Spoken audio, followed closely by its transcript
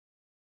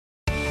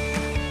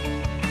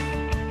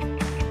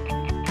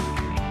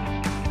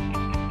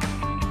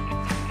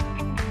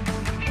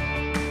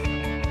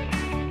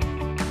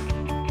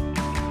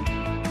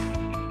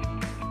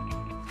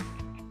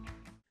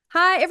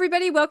Hi,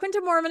 everybody. Welcome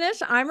to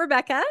Mormonish. I'm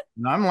Rebecca,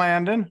 And I'm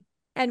Landon.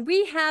 and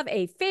we have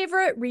a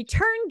favorite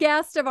return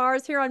guest of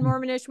ours here on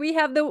Mormonish. We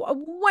have the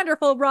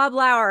wonderful Rob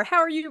Lauer. How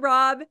are you,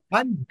 Rob?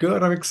 I'm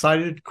good. I'm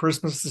excited.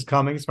 Christmas is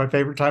coming. It's my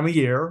favorite time of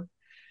year.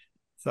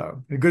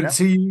 So good to Yep.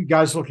 see you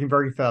guys looking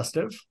very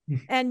festive.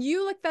 And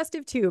you look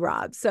festive too,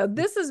 Rob. So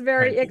this is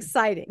very Thank you.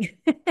 exciting.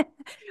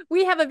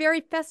 We have a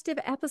very festive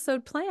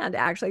episode planned,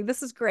 actually.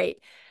 This is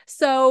great.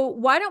 So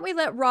why don't we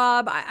let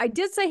Rob? I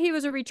did say he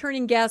was a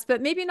returning guest,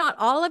 but maybe not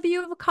all of you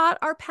have caught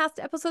our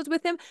past episodes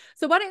with him.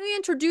 So why don't you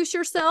introduce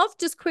yourself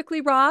just quickly,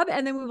 Rob,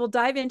 and then we will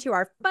dive into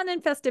our fun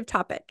and festive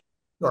topic.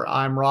 Sure.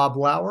 I'm Rob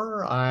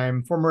Lauer.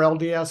 I'm former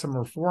LDS. I'm a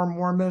Reformed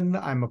Mormon.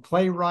 I'm a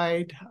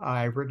playwright.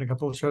 I've written a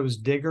couple of shows,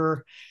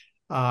 Digger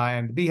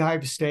and the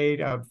Beehive State,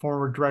 a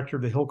former director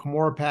of the Hill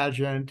Cumorah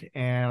pageant,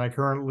 and I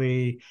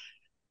currently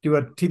do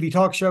a TV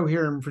talk show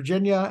here in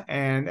Virginia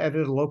and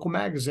edit a local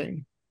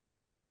magazine.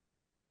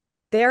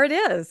 There it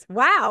is.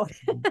 Wow.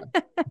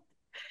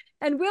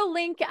 And we'll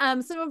link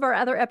some of our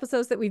other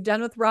episodes that we've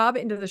done with Rob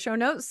into the show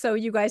notes so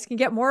you guys can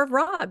get more of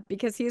Rob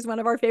because he's one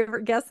of our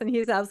favorite guests and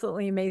he's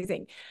absolutely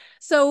amazing.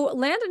 So,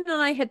 Landon and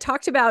I had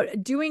talked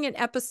about doing an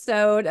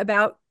episode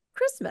about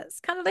Christmas,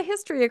 kind of the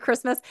history of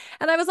Christmas.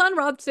 And I was on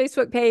Rob's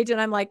Facebook page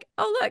and I'm like,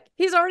 oh, look,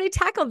 he's already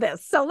tackled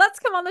this. So, let's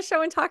come on the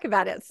show and talk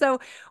about it. So,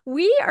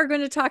 we are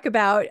going to talk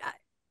about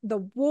the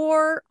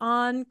war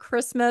on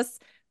Christmas.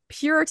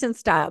 Puritan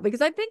style,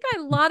 because I think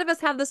a lot of us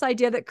have this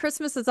idea that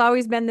Christmas has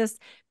always been this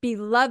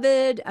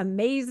beloved,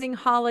 amazing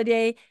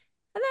holiday. And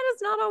that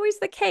is not always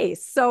the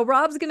case. So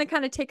Rob's going to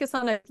kind of take us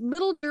on a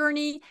little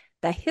journey,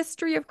 the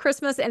history of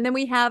Christmas, and then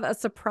we have a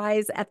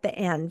surprise at the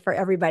end for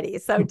everybody.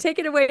 So take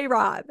it away,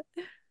 Rob.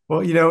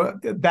 Well,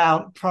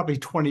 about probably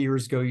 20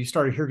 years ago, you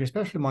started hearing,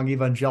 especially among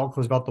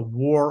evangelicals, about the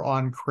war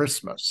on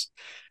Christmas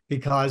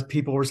because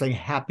people were saying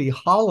happy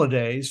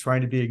holidays,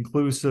 trying to be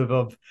inclusive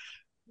of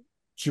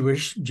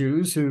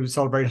Jews who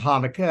celebrate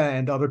Hanukkah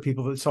and other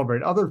people that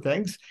celebrate other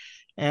things.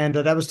 And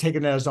that was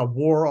taken as a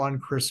war on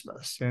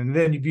Christmas. And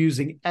then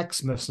using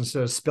Xmas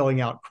instead of spelling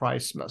out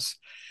Christmas.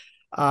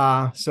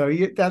 You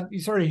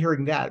started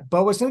hearing that.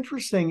 But what's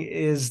interesting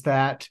is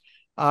that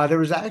there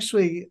was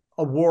actually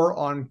a war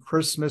on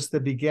Christmas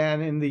that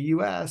began in the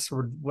U.S.,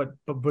 or what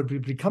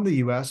would become the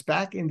U.S.,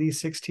 back in the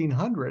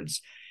 1600s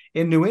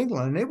in New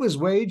England. It was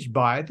waged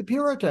by the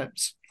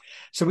Puritans.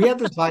 So we have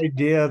this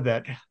idea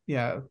that,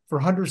 for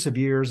hundreds of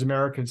years,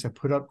 Americans have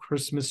put up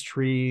Christmas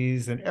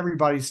trees and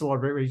everybody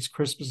celebrates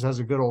Christmas, has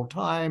a good old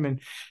time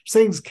and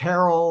sings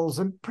carols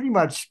and pretty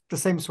much the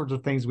same sorts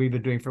of things we've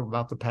been doing for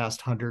about the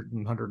past 100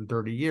 and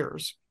 130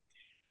 years.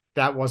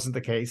 That wasn't the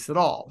case at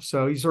all.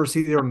 So you sort of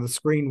see there on the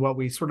screen what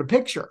we sort of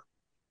picture.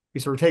 We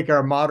sort of take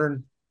our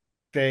modern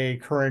day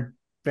current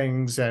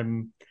things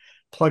and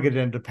plug it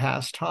into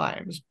past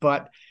times.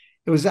 But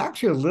it was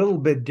actually a little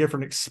bit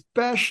different,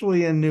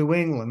 especially in New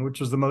England,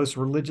 which was the most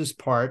religious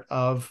part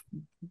of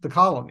the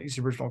colonies,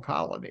 the original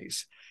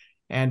colonies.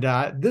 And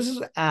this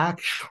is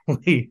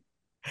actually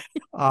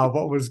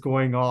what was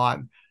going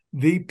on.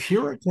 The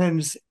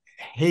Puritans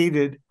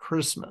hated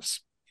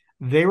Christmas.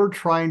 They were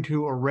trying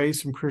to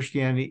erase from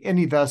Christianity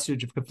any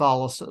vestige of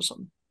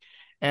Catholicism.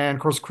 And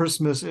of course,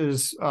 Christmas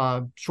is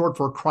short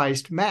for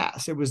Christ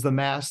Mass. It was the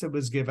Mass that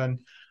was given,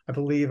 I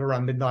believe,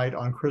 around midnight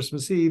on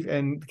Christmas Eve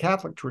in the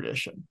Catholic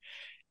tradition.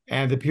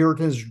 And the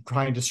Puritans were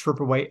trying to strip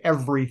away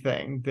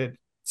everything that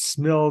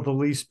smelled the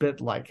least bit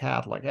like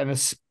Catholic, and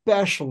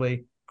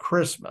especially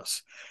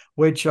Christmas,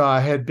 which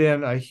had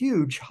been a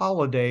huge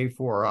holiday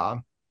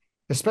for,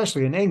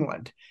 especially in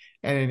England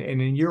and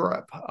in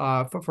Europe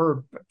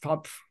for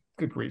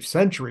good grief,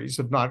 centuries,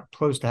 if not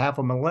close to half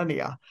a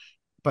millennia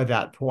by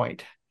that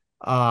point.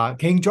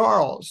 King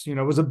Charles,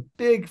 was a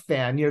big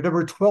fan. There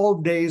were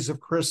 12 days of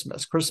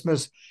Christmas.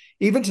 Christmas,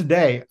 even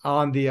today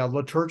on the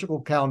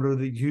liturgical calendar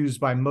that's used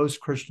by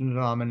most Christian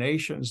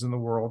denominations in the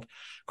world,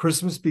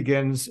 Christmas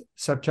begins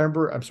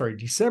December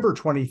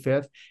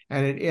 25th,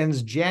 and it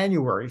ends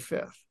January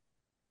 5th.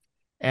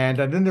 And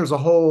then there's a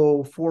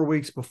whole 4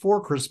 weeks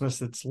before Christmas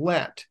that's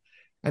Lent.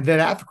 And then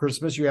after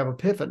Christmas, you have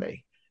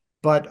Epiphany.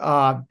 But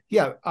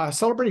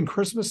celebrating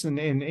Christmas in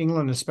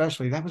England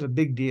especially, that was a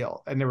big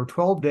deal. And there were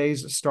 12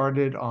 days that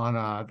started on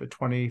the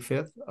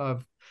 25th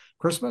of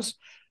Christmas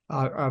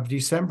of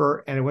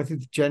December, and it went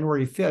through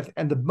January 5th.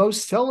 And the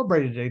most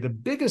celebrated day, the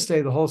biggest day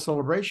of the whole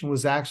celebration,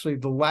 was actually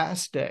the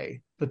last day,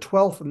 the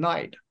 12th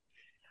night.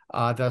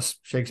 Thus,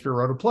 Shakespeare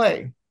wrote a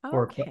play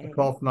for a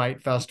 12th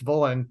night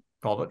festival and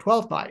called it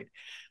 12th night.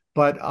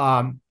 But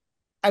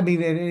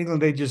in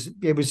England,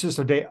 it was just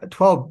a day,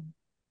 12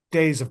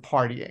 days of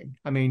partying.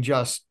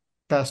 Just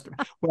festive.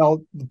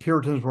 Well, the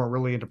Puritans weren't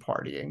really into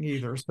partying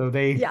either, so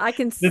they I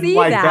can didn't see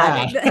like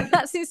that. that.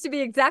 That seems to be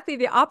exactly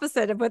the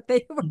opposite of what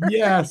they were,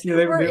 Yes, they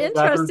were were rather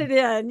interested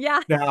in. Yeah.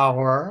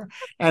 dour,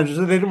 and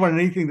so they didn't want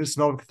anything that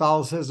smelled of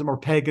Catholicism or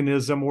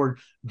paganism or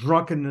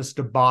drunkenness,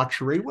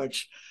 debauchery.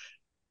 Which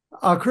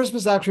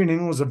Christmas actually in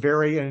England was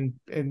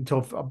until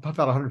about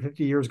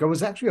 150 years ago,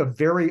 was actually a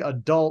very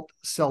adult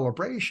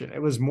celebration.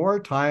 It was more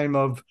a time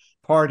of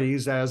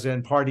parties, as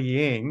in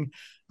partying,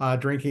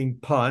 drinking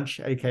punch,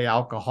 aka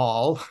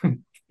alcohol,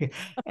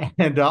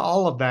 and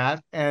all of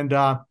that. And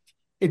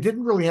it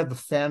didn't really have the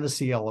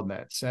fantasy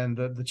elements and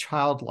the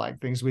childlike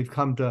things we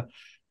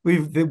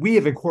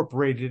have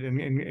incorporated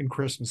in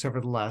Christmas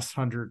over the last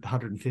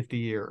 150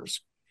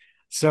 years.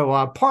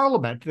 So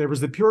Parliament, there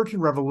was the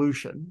Puritan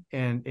Revolution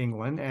in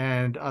England,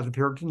 and the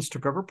Puritans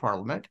took over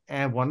Parliament.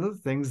 And one of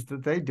the things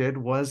that they did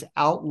was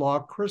outlaw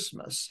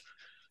Christmas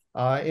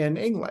in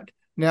England.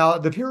 Now,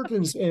 the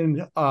Puritans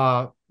in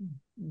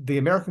the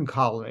American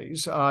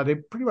colonies, they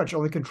pretty much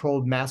only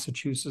controlled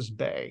Massachusetts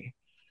Bay.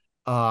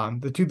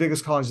 The two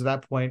biggest colonies at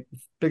that point,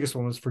 biggest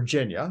one was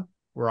Virginia,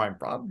 where I'm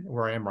from,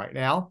 where I am right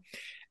now.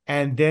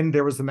 And then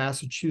there was the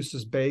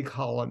Massachusetts Bay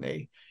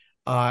Colony.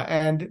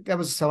 And that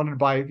was founded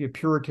by the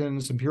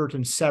Puritans and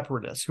Puritan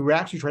separatists who were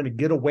actually trying to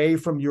get away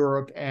from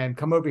Europe and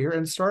come over here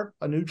and start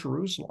a new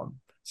Jerusalem.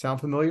 Sound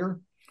familiar?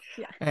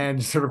 Yeah.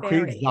 And sort of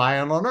create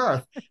Zion on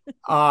earth.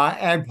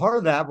 And part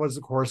of that was,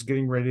 of course,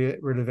 getting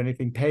rid of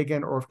anything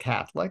pagan or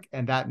Catholic,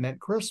 and that meant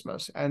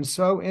Christmas. And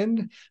so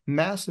in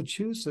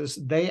Massachusetts,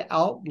 they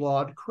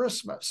outlawed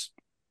Christmas.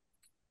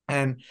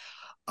 And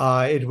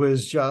it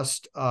was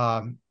just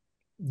there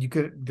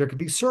could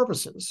be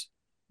services,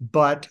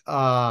 but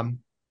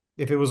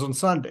if it was on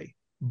Sunday.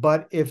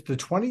 But if the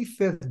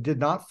 25th did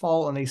not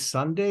fall on a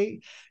Sunday,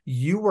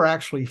 you were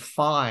actually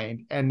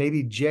fined and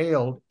maybe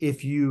jailed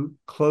if you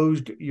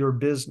closed your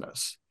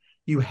business.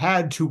 You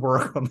had to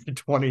work on the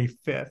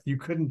 25th. You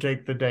couldn't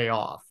take the day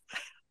off.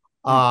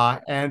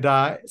 So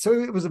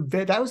it was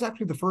that was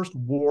actually the first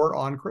war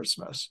on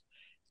Christmas.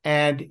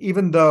 And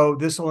even though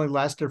this only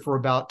lasted for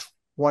about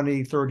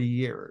 20, 30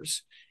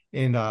 years,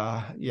 it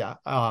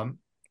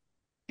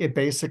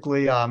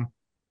basically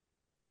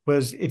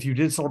was, if you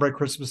did celebrate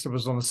Christmas, it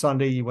was on a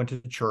Sunday, you went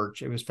to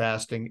church, it was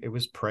fasting, it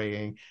was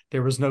praying.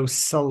 There was no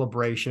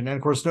celebration. And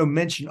of course, no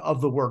mention of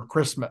the word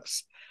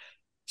Christmas.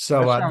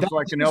 So that sounds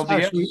like an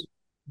LDS.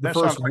 That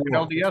sounds like an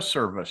LDS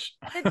service.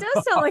 It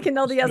does sound like an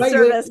LDS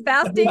service.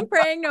 Fasting,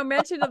 praying, no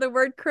mention of the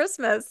word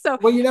Christmas. So,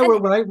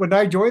 well, when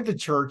I joined the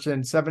church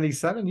in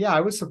 '77,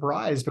 I was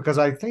surprised because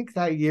I think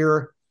that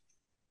year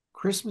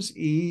Christmas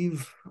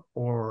Eve,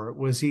 or it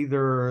was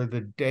either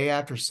the day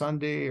after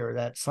Sunday or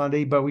that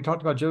Sunday, but we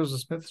talked about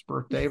Joseph Smith's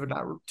birthday, but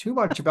not too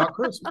much about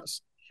Christmas.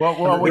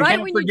 Well, we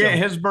can't forget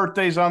his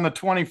birthday's on the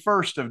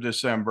 21st of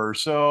December.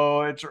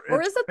 So it's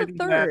or is it the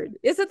 3rd?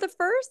 Is it the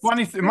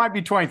 1st? It might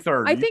be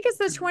 23rd. I think it's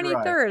the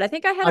 23rd. Right. I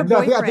think I had a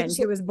boyfriend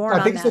who was born on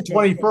that day. I think it's the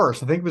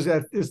 21st. I think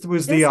it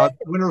was the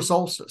winter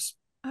solstice.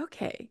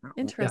 Okay,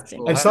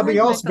 interesting. And something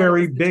else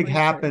very big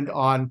happened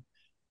on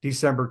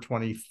December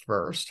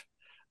 21st.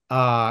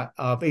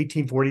 Of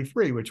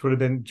 1843, which would have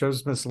been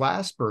Joseph Smith's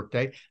last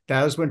birthday.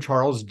 That is when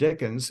Charles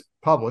Dickens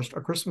published A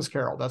Christmas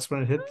Carol. That's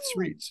when it hit the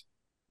streets.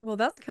 Well,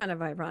 that's kind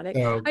of ironic.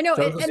 I know.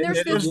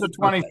 It is the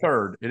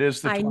 23rd. It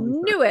is the 23rd. I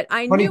knew it.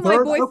 I knew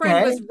my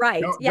boyfriend was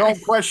right.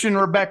 Don't question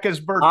Rebecca's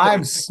birthday.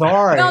 I'm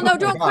sorry. No,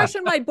 don't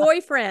question my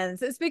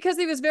boyfriend's. It's because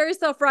he was very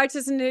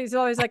self-righteous and he's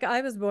always like,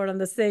 I was born on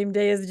the same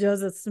day as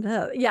Joseph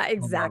Smith. Yeah,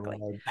 exactly.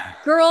 Oh,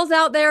 girls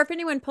out there, if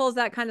anyone pulls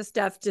that kind of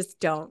stuff,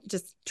 just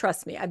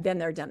trust me. I've been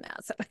there, done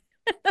that. So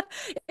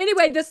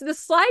anyway, this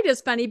slide is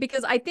funny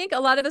because I think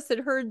a lot of us had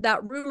heard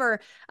that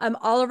rumor.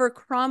 Oliver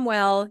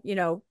Cromwell,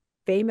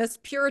 famous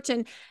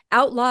Puritan,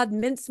 outlawed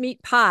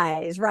mincemeat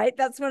pies, right?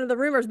 That's one of the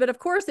rumors. But of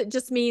course, it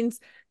just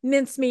means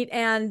mincemeat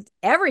and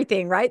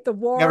everything, right? The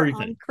war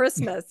on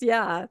Christmas.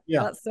 Yeah.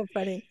 That's so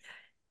funny.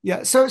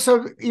 Yeah.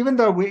 So even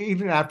though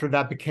even after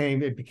that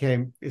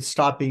it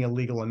stopped being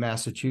illegal in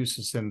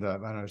Massachusetts in the,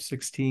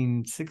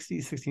 1660s,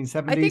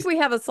 1670s. I think we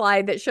have a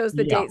slide that shows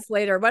the dates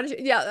later. Why don't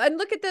you, and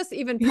look at this,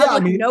 even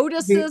public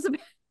notices.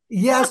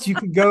 Yes, you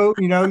could go,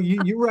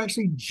 you were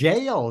actually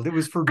jailed. It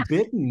was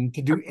forbidden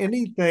to do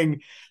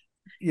anything,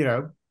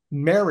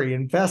 merry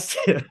and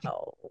festive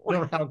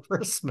around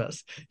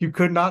Christmas. You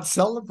could not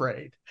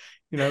celebrate,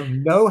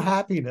 no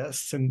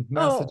happiness in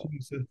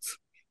Massachusetts.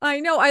 I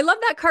know. I love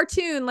that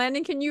cartoon.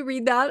 Landon, can you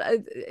read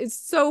that? It's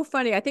so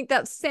funny. I think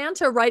that's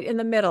Santa right in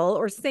the middle,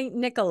 or Saint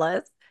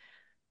Nicholas.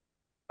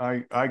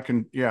 I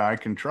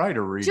can try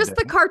to read just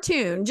the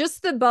cartoon,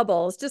 just the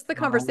bubbles, just the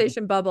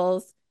conversation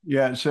bubbles.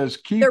 Yeah, it says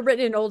they're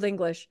written in Old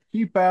English.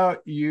 Keep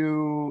out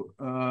you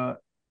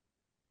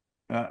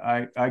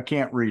I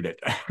can't read it.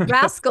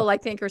 Rascal, I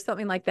think, or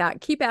something like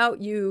that. Keep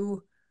out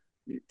you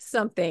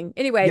something.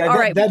 Anyway, all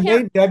right.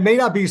 That may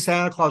not be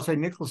Santa Claus, St.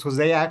 Nicholas, because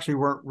they actually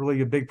weren't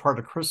really a big part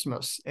of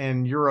Christmas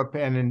in Europe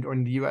and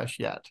in the US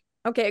yet.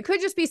 Okay, it could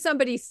just be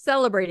somebody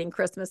celebrating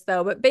Christmas,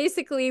 though. But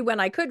basically,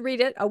 when I could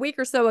read it a week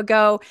or so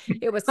ago,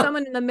 it was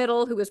someone in the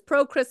middle who was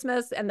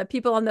pro-Christmas, and the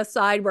people on the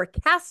side were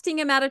casting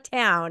him out of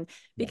town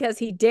because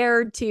he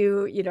dared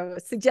to,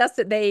 suggest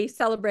that they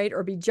celebrate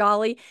or be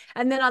jolly.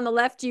 And then on the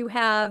left, you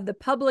have the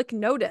public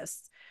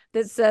notice.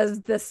 that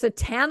says the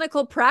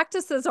satanical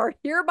practices are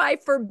hereby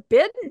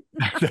forbidden.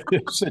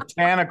 The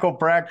satanical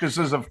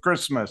practices of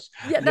Christmas.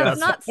 Yeah, that's Yes.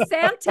 not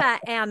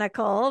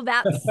Santa-anical,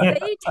 that's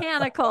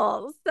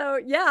satanical. So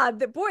yeah,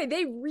 boy,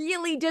 they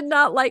really did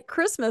not like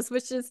Christmas,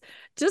 which is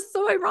just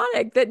so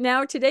ironic that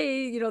now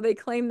today, they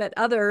claim that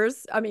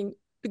others, I mean,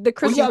 the Well,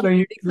 Christian yeah,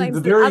 community claims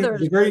that the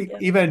others were very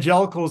against.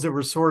 evangelicals that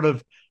were sort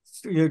of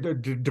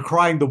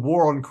decrying the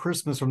war on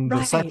Christmas from the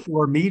Right.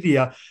 secular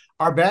media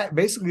are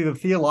basically the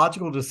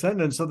theological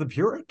descendants of the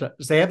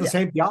Puritans. They have the Yeah.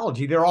 same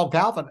theology. They're all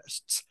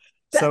Calvinists.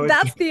 So it's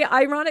That's the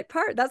ironic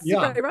part. That's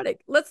super yeah.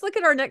 ironic. Let's look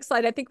at our next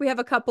slide. I think we have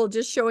a couple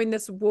just showing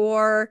this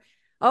war.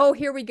 Oh,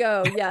 here we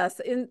go. Yes,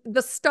 in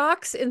the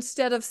stocks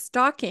instead of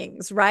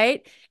stockings,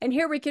 right? And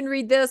here we can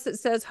read this. It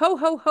says, "Ho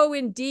ho ho!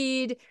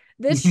 Indeed,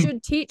 this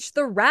should teach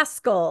the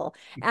rascal."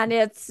 And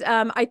it's,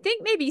 I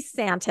think maybe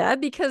Santa,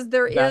 because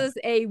there that is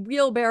a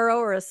wheelbarrow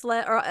or a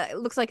sled, or it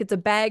looks like it's a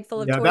bag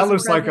full of yeah, that toys and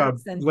looks like a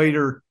presents, and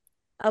later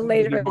a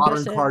maybe later modern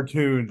edition.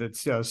 cartoon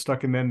that's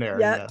stuck him in there.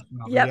 Yep.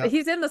 Yeah. Yep.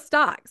 He's in the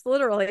stocks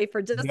literally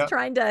for just Yep.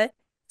 trying to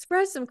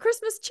spread some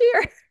Christmas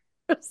cheer.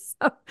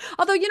 So,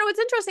 although, it's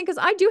interesting because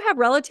I do have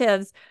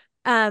relatives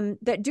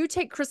that do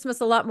take Christmas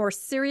a lot more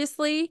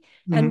seriously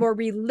and Mhm. more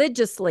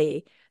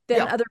religiously than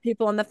Yeah. other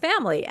people in the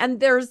family.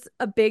 And there's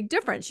a big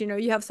difference.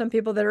 You have some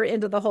people that are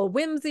into the whole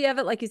whimsy of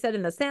it, like you said,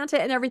 in the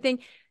Santa and everything.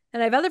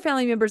 And I have other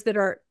family members that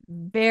are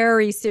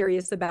very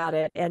serious about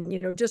it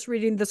and, just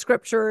reading the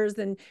scriptures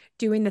and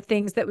doing the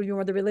things that would be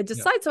more the religious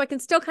Yeah. side. So I can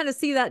still kind of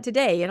see that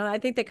today. I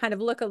think they kind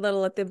of look a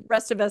little at the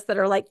rest of us that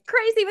are like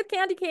crazy with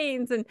candy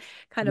canes and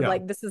kind of Yeah.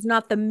 like, this is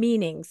not the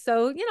meaning.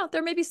 So,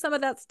 there may be some of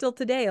that still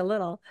today a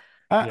little.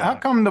 How Yeah.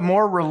 come the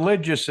more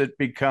religious it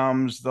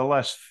becomes, the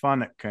less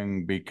fun it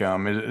can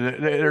become?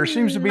 There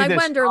seems to be I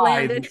this wonder,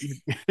 high. Landon.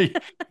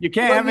 You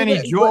can't Well, have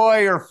any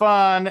joy or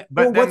fun, well,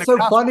 but then what's the so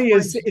gospel funny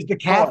brings is the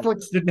joy.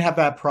 Catholics didn't have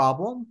that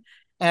problem.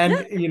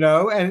 Yeah.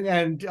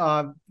 And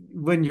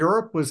when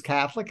Europe was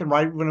Catholic and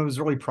right when it was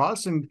really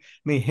Protestant, I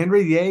mean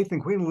Henry VIII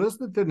and Queen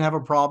Elizabeth didn't have a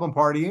problem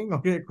partying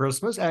at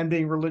Christmas and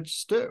being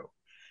religious too.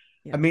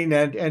 Yeah. I mean,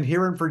 and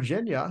here in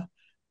Virginia,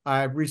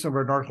 I recently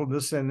read an article of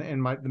this in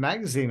the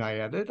magazine I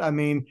edit. I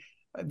mean,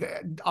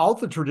 all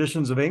the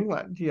traditions of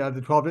England,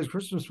 the 12 days of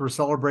Christmas were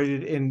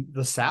celebrated in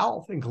the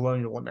South in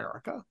colonial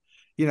America.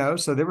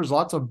 So there was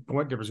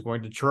there was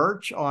going to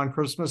church on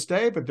Christmas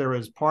Day, but there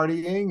was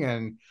partying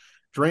and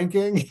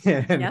drinking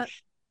and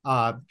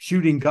Yeah.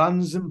 shooting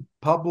guns in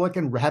public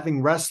and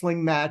having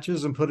wrestling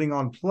matches and putting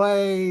on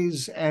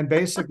plays and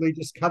basically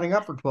just cutting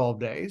up for 12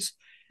 days.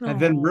 And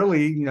then Oh.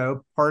 really,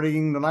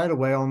 partying the night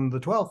away on the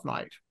 12th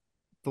night,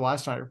 the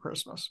last night of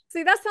Christmas.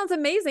 See, that sounds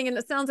amazing. And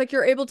it sounds like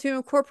you're able to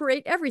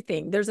incorporate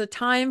everything. There's a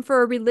time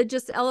for a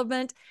religious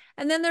element,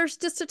 and then there's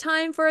just a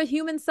time for a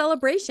human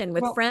celebration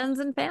with Well, friends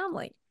and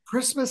family.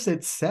 Christmas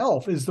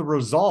itself is the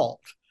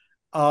result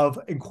of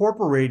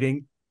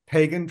incorporating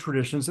pagan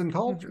traditions and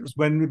cultures.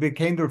 Mm-hmm. When it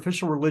became the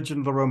official religion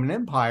of the Roman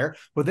Empire,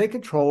 well, they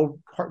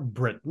controlled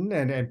Britain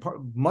and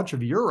much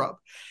of Europe.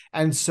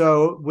 And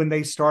so when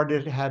they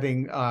started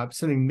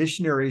sending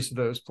missionaries to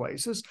those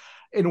places,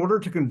 in order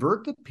to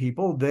convert the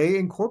people, they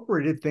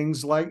incorporated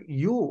things like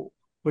Yule,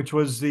 which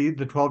was the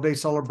 12-day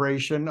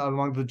celebration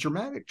among the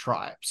Germanic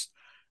tribes.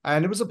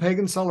 And it was a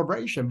pagan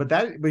celebration, but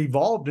that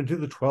evolved into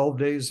the 12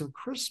 days of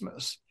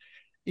Christmas,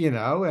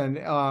 and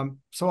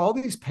so all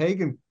these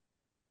pagan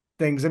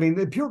things, I mean,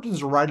 the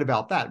Puritans are right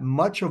about that.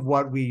 Much of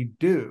what we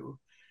do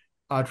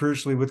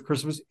traditionally with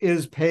Christmas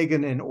is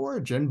pagan in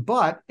origin,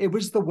 but it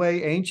was the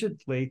way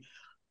anciently,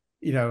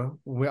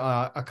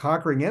 a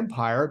conquering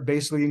empire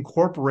basically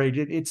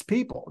incorporated its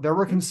people. There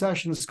were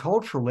concessions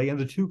culturally, and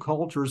the two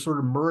cultures sort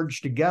of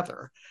merged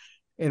together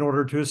in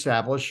order to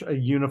establish a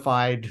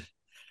unified,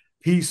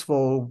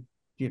 peaceful,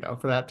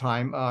 for that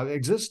time,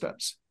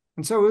 existence.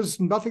 And so it was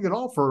nothing at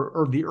all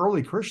for the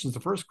early Christians, the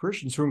first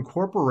Christians, to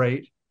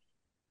incorporate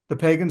the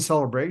pagan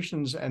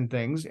celebrations and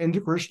things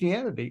into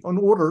Christianity in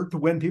order to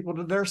win people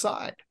to their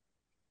side.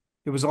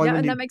 It was only Yeah, when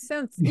and you that makes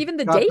sense. Even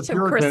the got the date of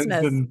Puritans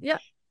Christmas. and Yeah.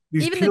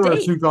 these Even the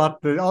purists date. who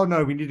thought that, oh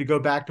no, we need to go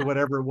back to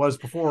whatever it was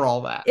before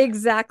all that.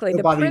 Exactly. The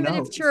Nobody primitive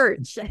knows.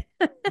 church.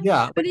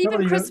 Yeah, But but even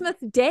nobody knows. Christmas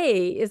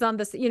Day is on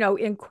this,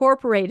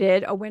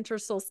 incorporated a winter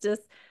solstice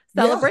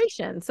Yeah,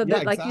 celebration. So yeah,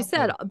 that, like you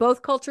said, exactly.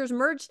 both cultures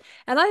merged.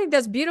 And I think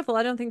that's beautiful.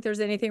 I don't think there's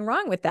anything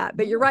wrong with that.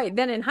 But you're No. right.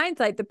 Then in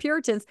hindsight, the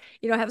Puritans,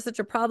 have such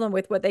a problem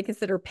with what they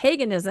consider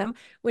paganism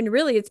when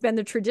really it's been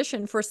the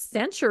tradition for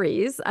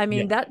centuries. I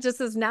mean, Yeah. that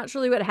just is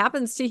naturally what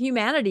happens to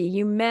humanity.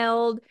 You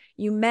meld,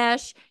 you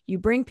mesh, you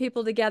bring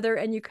people together,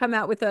 and you come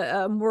out with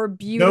a more No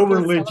beautiful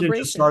religion just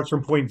celebration. starts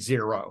from point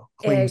zero,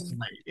 clean slate.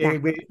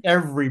 Exactly.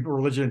 Every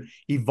religion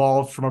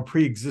evolved from a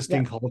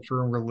pre-existing Yep.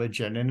 culture and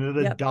religion, and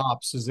it Yep.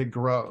 adopts as it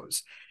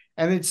grows.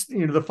 And it's, the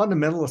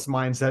fundamentalist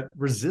mindset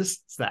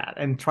resists that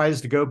and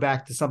tries to go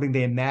back to something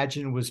they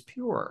imagine was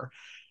pure,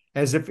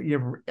 as if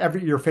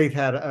your faith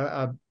had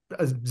a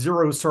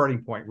zero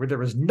starting point where there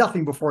was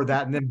nothing before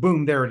that, and then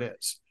boom, there it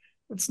is.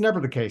 It's never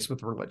the case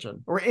with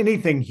religion or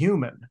anything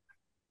human.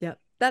 Yep.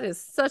 That is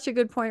such a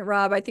good point,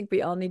 Rob. I think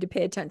we all need to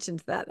pay attention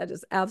to that. That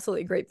is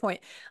absolutely a great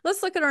point.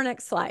 Let's look at our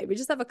next slide. We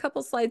just have a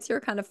couple slides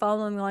here kind of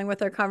following along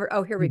with our conversation.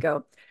 Oh, here we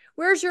go.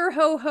 Where's your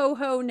ho, ho,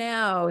 ho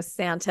now,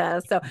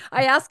 Santa? So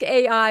I asked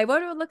AI,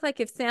 what would it look like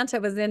if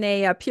Santa was in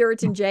a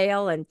Puritan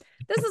jail? And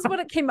this is what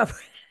it came up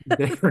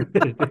with.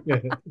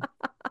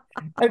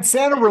 And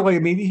Santa really, I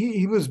mean,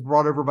 he was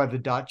brought over by the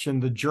Dutch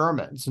and the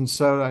Germans. And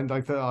so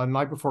like the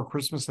Night Before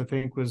Christmas, I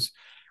think, was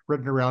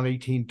written around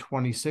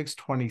 1826,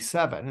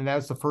 27. And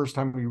that's the first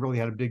time we really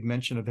had a big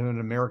mention of him in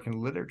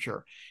American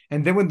literature.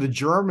 And then when the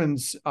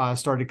Germans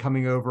started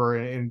coming over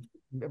and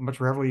much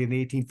more heavily in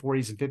the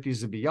 1840s and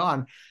 50s and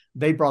beyond,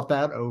 they brought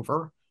that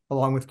over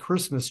along with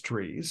Christmas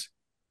trees,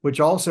 which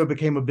also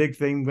became a big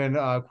thing when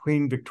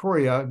Queen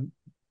Victoria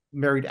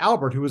married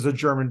Albert, who was a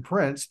German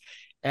prince.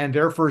 And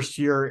their first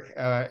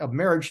year of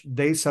marriage,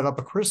 they set up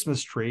a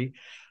Christmas tree.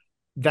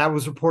 That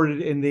was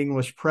reported in the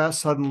English press.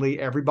 Suddenly,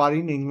 everybody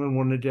in England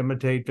wanted to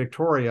imitate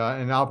Victoria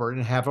and Albert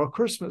and have a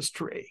Christmas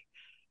tree.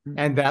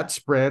 And that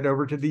spread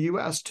over to the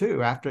U.S.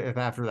 too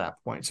after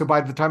that point. So by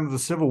the time of the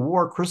Civil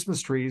War,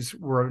 Christmas trees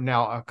were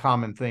now a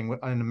common thing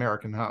in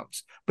American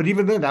homes. But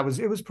even then,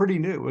 it was pretty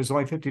new. It was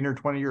only 15 or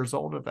 20 years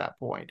old at that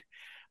point.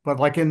 But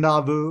like in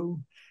Nauvoo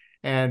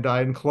and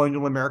in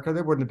colonial America,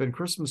 there wouldn't have been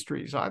Christmas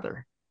trees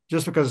either,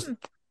 just because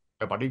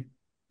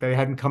they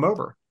hadn't come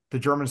over. The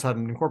Germans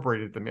hadn't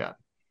incorporated them yet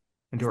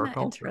into our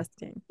culture.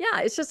 Interesting.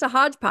 Yeah, it's just a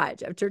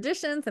hodgepodge of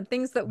traditions and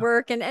things that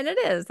work, and it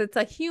is. It's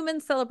a human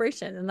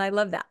celebration, and I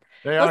love that.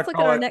 Let's look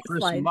at our next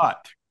slide.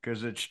 Mutt,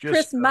 because it's just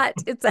Chris Mutt.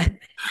 It's a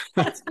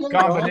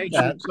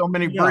combination of so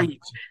many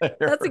breeds.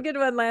 That's a good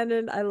one,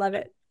 Landon. I love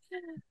it.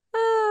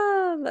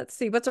 Let's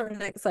see. What's our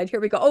next slide?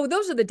 Here we go. Oh,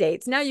 those are the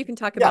dates. Now you can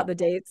talk about the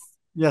dates.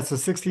 Yeah, so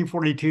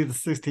 1642 to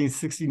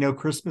 1660, no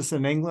Christmas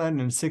in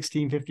England, and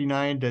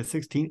 1659 to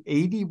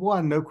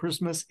 1681, no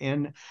Christmas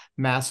in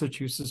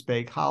Massachusetts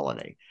Bay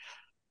Colony.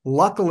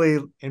 Luckily,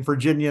 in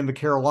Virginia and the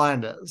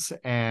Carolinas,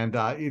 and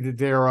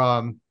they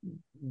were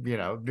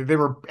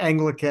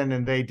Anglican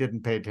and they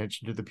didn't pay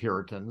attention to the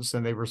Puritans,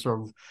 and they were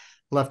sort of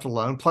left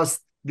alone. Plus,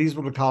 these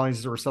were the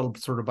colonies that were settled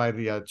sort of by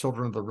the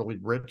children of the really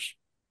rich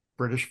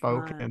British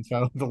folk, and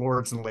so the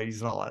lords and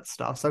ladies and all that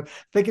stuff. So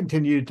they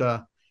continued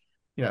to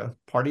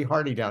party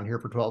hardy down here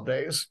for 12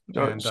 days.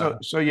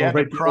 So you had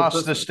to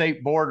cross the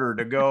state border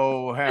to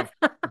go have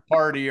a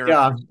party or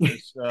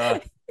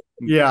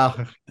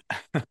yeah.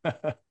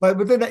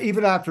 But then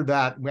even after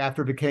that,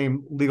 after it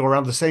became legal,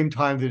 around the same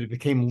time that it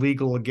became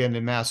legal again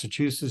in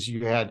Massachusetts,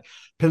 you had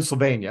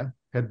Pennsylvania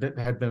had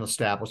been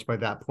established by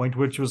that point,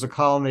 which was a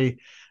colony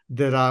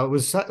that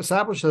was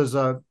established as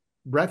a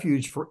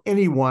refuge for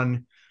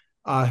anyone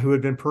who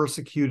had been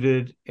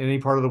persecuted in any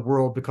part of the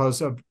world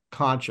because of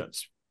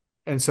conscience.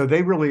 And so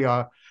they really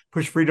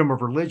pushed freedom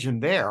of religion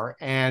there.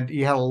 And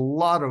you had a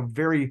lot of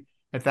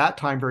at that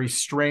time, very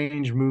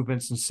strange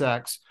movements and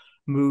sects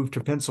moved to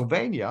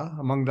Pennsylvania,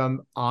 among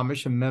them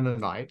Amish and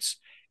Mennonites.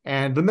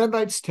 And the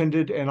Mennonites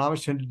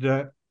Amish tended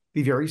to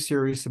be very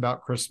serious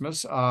about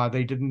Christmas.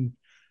 They didn't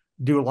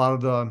do a lot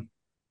of the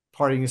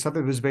partying and stuff.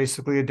 It was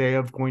basically a day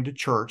of going to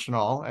church and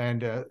all,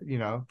 and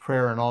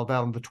prayer and all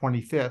that on the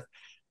 25th.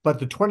 But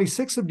the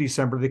 26th of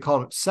December, they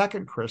called it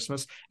Second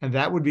Christmas, and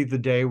that would be the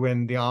day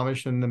when the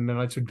Amish and the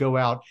Mennonites would go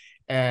out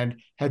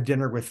and have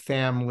dinner with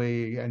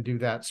family and do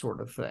that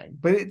sort of thing.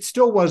 But it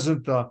still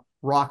wasn't the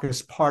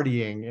raucous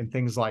partying and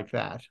things like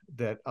that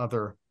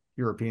other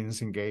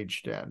Europeans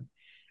engaged in.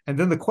 And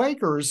then the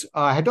Quakers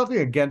had nothing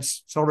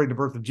against celebrating the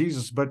birth of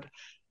Jesus, but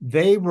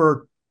they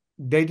believed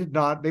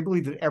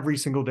that every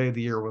single day of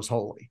the year was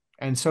holy.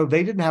 And so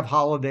they didn't have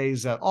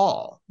holidays at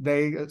all.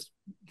 They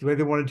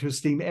wanted to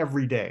esteem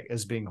every day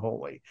as being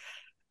holy.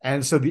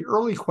 And so the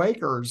early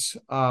Quakers,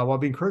 while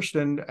being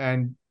Christian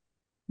and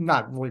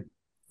not really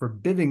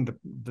forbidding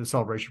the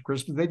celebration of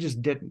Christmas, they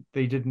just didn't.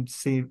 They didn't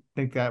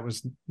think that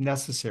was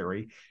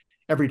necessary.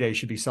 Every day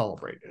should be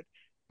celebrated.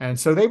 And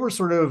so they were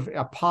sort of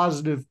a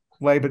positive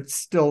way, but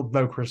still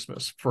no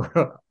Christmas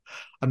for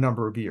a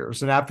number of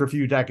years. And after a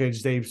few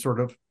decades, they've sort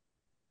of,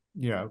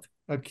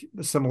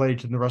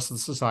 assimilated in the rest of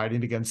the society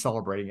and began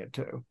celebrating it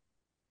too.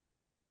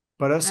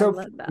 But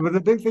but the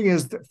big thing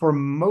is that for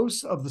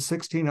most of the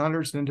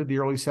 1600s and into the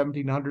early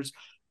 1700s,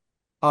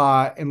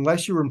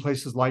 unless you were in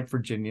places like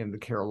Virginia and the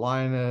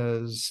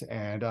Carolinas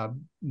and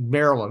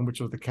Maryland, which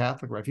was the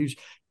Catholic refuge,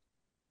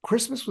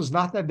 Christmas was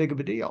not that big of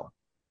a deal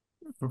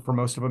for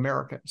most of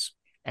Americans.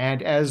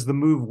 And as the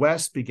move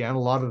west began, a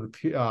lot of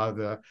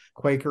the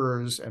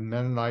Quakers and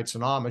Mennonites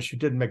and Amish who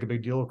didn't make a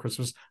big deal of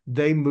Christmas,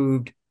 they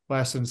moved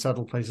west and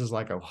settled places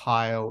like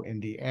Ohio,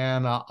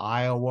 Indiana,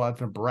 Iowa,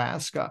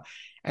 Nebraska.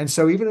 And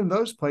so even in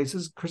those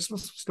places,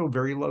 Christmas was still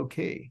very low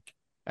key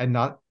and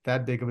not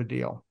that big of a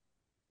deal.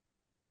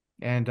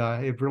 And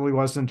it really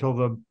wasn't until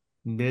the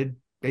mid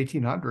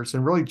 1800s.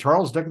 And really,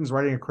 Charles Dickens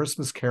writing A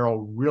Christmas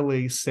Carol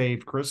really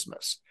saved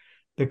Christmas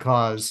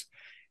because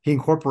he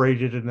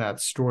incorporated in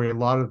that story a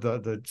lot of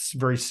the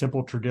very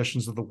simple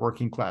traditions of the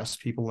working class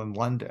people in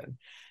London.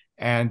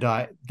 And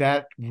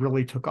that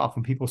really took off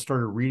when people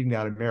started reading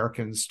that,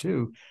 Americans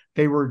too.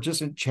 They were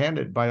just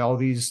enchanted by all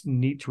these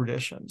neat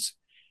traditions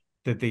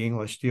that the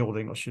old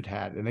English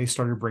had, and they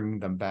started bringing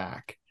them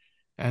back.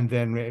 And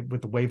then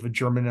with the wave of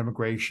German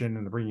immigration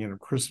and the bringing in of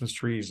Christmas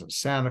trees and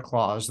Santa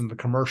Claus and the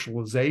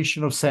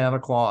commercialization of Santa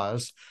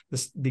Claus,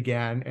 this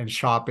began, and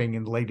shopping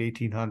in the late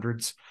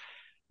 1800s.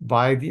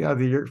 By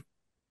the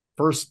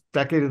first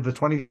decade of the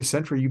 20th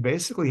century, you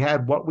basically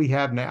had what we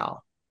have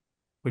now,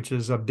 which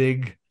is a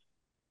big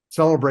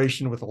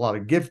celebration with a lot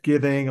of gift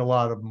giving, a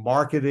lot of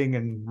marketing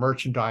and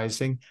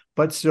merchandising,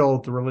 but still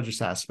the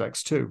religious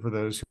aspects too, for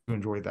those who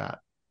enjoy that.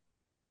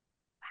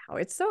 Wow,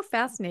 it's so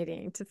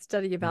fascinating to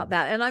study about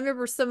that. And I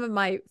remember some of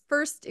my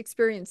first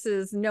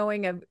experiences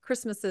knowing of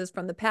Christmases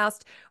from the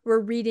past were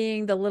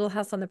reading the Little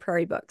House on the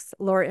Prairie books,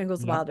 Laura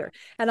Ingalls Yeah. Wilder.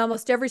 And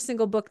almost every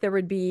single book, there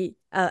would be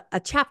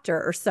a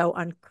chapter or so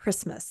on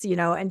Christmas,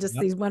 and just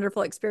Yep. these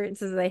wonderful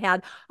experiences they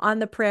had on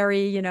the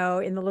prairie, in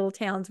the little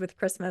towns with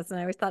Christmas. And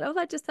I always thought, oh,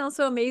 that just sounds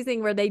so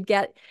amazing, where they'd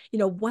get,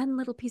 one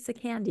little piece of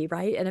candy,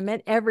 right? And it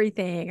meant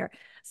everything.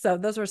 So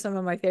those were some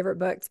of my favorite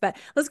books. But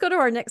let's go to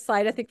our next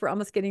slide. I think we're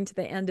almost getting to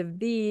the end of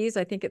these.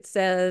 I think it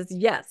says,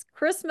 yes,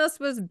 Christmas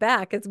was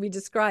back as we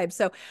described.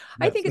 So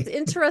I Yes. think it's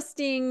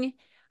interesting.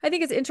 I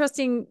think it's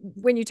interesting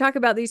when you talk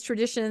about these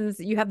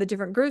traditions, you have the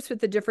different groups with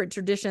the different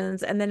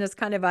traditions. And then, as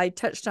kind of I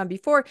touched on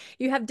before,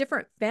 you have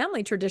different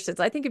family traditions.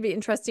 I think it'd be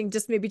interesting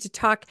just maybe to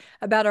talk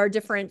about our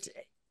different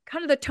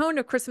kind of the tone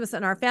of Christmas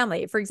in our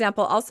family. For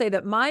example, I'll say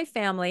that my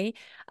family,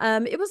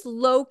 it was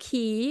low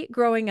key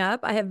growing up.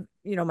 I have,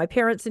 my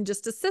parents and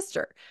just a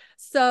sister.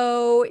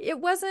 So it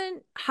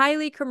wasn't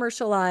highly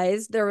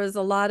commercialized. There was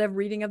a lot of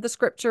reading of the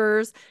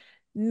scriptures,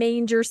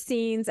 manger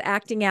scenes,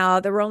 acting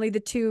out. There were only the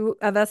two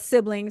of us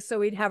siblings, so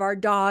we'd have our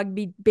dog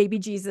be baby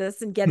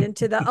Jesus and get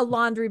into a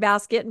laundry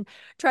basket and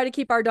try to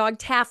keep our dog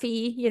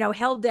Taffy,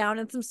 held down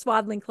in some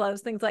swaddling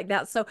clothes, things like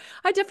that. So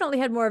I definitely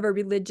had more of a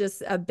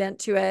religious bent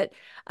to it.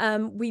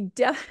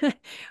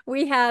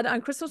 We had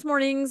on Christmas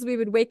mornings, we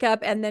would wake up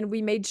and then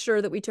we made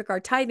sure that we took our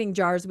tithing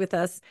jars with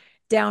us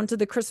down to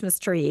the Christmas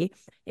tree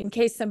in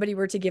case somebody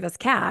were to give us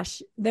cash.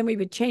 Then we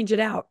would change it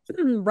out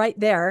right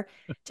there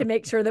to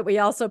make sure that we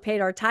also paid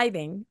our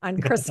tithing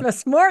on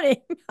Christmas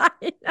morning.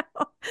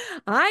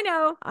 I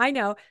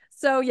know.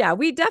 So yeah,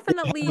 we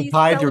definitely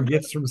Tithe your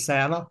gifts from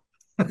Santa.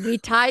 we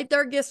tithed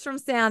our gifts from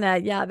Santa.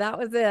 Yeah, that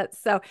was it.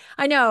 So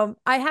I know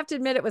I have to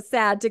admit it was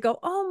sad to go,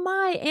 oh,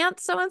 my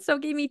aunt so-and-so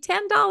gave me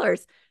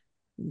 $10.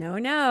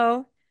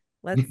 No,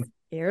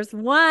 here's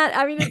one.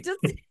 I mean, it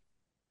just,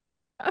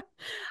 I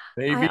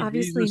Baby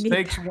obviously Jesus need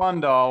takes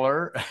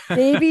 $1.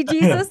 baby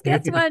Jesus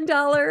gets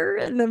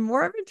 $1 and the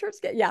Mormon church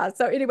yeah.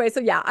 So anyway, so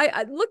yeah,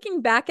 I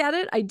looking back at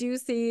it, I do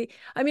see,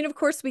 I mean, of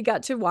course we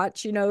got to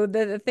watch,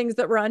 the things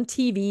that were on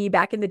TV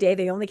back in the day.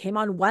 They only came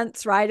on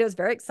once, right? It was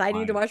very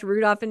exciting to Right. watch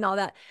Rudolph and all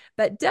that.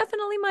 But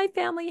definitely my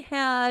family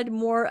had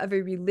more of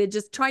a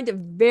religious, trying to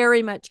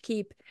very much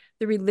keep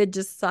the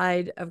religious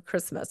side of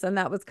Christmas. And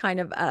that was kind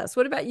of us.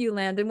 What about you,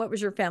 Landon? What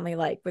was your family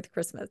like with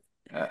Christmas?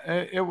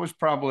 It was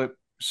probably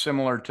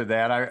similar to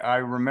that. I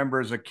remember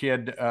as a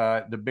kid,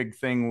 the big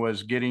thing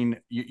was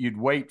you'd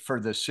wait for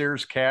the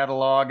Sears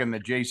catalog and the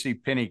J.C.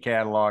 Penney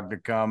catalog to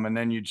come, and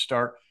then you'd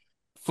start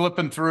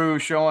flipping through,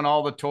 showing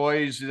all the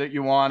toys that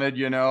you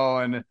wanted,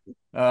 and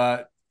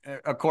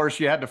of course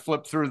you had to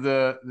flip through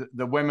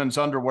the women's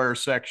underwear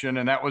section,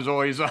 and that was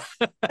always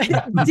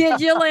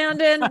Did you,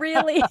 Landon?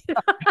 Really?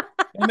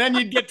 and then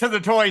you'd get to the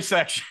toy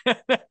section.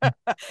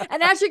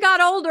 And as you got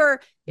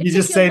older, it You took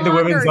just you say the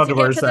women's longer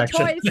to underwear get to the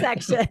section. toy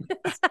section.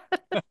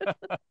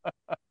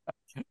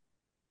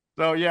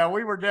 So yeah,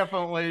 we were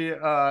definitely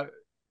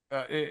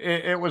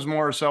it was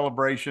more a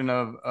celebration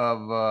of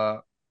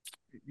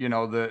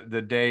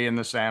the day and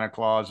the Santa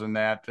Claus and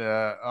that.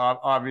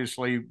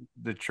 Obviously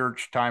the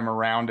church time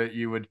around it,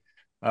 you would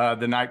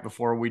the night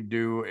before we'd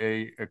do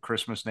a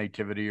Christmas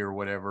nativity or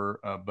whatever.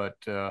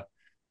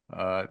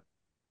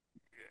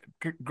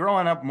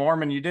 Growing up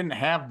Mormon, you didn't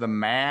have the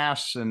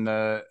mass and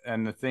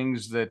the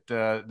things that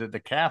that the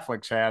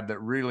Catholics had that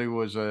really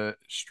was a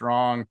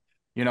strong.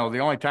 The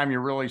only time you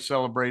really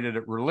celebrated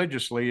it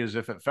religiously is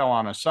if it fell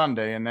on a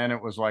Sunday, and then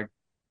it was like,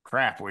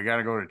 crap, we got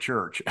to go to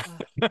church.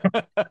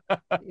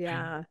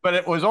 Yeah. But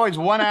it was always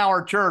 1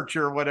 hour church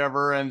or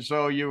whatever, and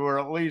so you were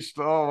at least,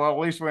 oh well, at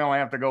least we only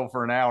have to go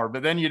for an hour.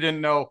 But then you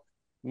didn't know,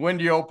 when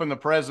do you open the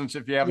presents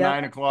if you have Yep.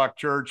 9 o'clock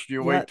church? Do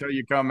you wait Yep. till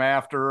you come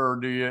after, or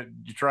do you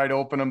try to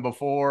open them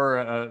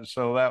before?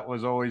 So that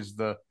was always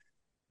uh,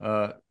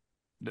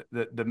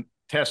 the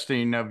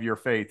testing of your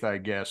faith, I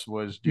guess,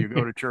 was, do you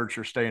go to church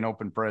or stay and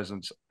open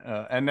presents?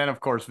 And then, of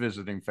course,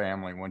 visiting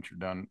family once you're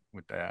done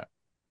with that.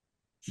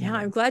 Yeah,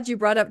 I'm glad you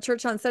brought up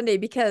church on Sunday,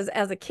 because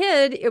as a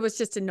kid, it was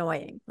just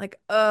annoying. Like,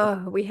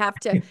 oh, we have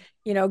to,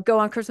 go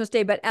on Christmas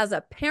Day. But as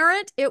a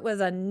parent, it was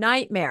a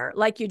nightmare,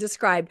 like you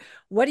described.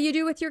 What do you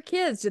do with your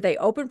kids? Do they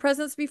open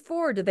presents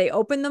before? Do they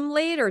open them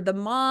later? The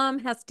mom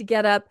has to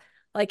get up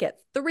like at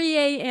 3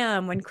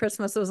 a.m. when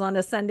Christmas was on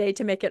a Sunday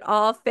to make it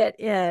all fit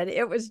in.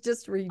 It was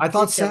just I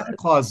thought Santa ridiculous.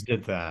 Claus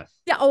did that.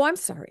 Yeah. Oh, I'm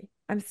sorry.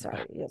 I'm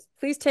sorry. Yes.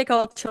 Please take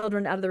all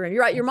children out of the room.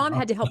 You're right. Your mom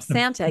had to help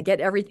Santa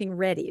get everything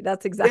ready.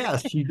 That's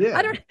Yes, exactly. she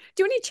I don't did.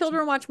 do any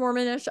children watch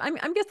Mormonish?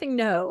 I'm guessing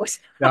no.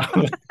 No.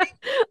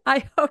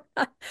 I hope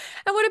not.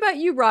 And what about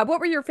you, Rob? What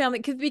were your family?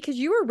 Because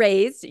you were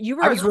raised, you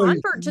were I a was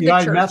raised convert to the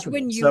United church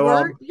when Methodist. you So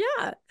were,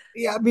 yeah.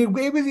 yeah, I mean,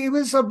 it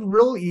was a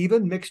real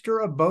even mixture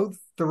of both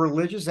the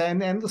religious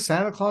and the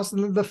Santa Claus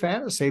and the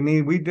fantasy. I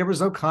mean, we there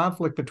was no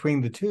conflict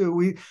between the two.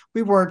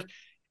 We weren't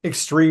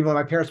extreme.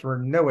 My parents were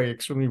in no way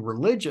extremely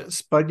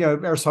religious, but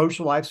our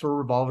social lives were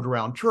revolved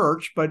around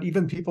church. But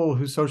even people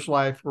whose social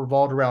life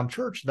revolved around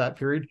church at that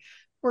period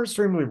were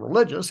extremely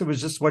religious. It was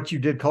just what you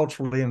did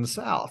culturally in the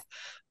South.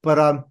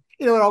 But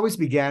it always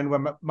began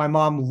when my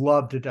mom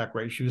loved to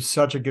decorate. She was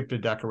such a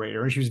gifted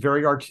decorator, and she was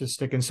very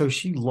artistic, and so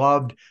she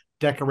loved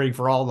decorating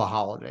for all the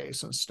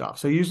holidays and stuff.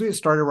 So usually it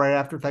started right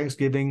after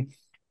Thanksgiving,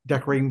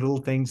 decorating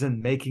little things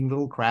and making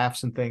little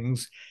crafts and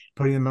things,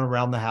 putting them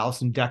around the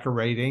house and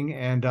decorating.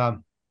 And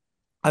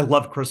I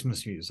love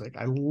Christmas music.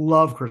 I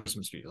love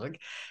Christmas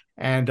music.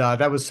 And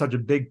that was such a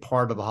big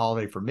part of the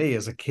holiday for me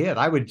as a kid.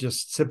 I would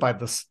just sit by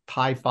the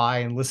hi-fi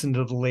and listen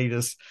to the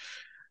latest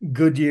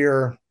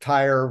Goodyear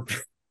tire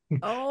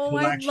Oh,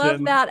 I love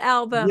collection. that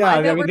album. Yeah, I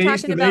I bet mean, we're they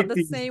used talking to about make the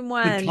these same the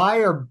one.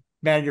 tire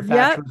Yep.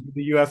 manufacturers in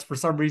the U.S. for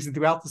some reason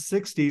throughout the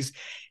 '60s.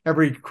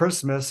 Every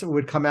Christmas, it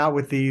would come out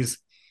with these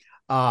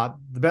the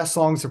best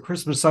songs of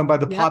Christmas sung by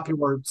the Yep.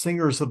 popular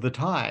singers of the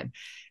time,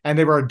 and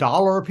they were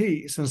 $1 a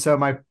piece. And so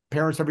my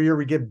parents every year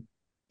would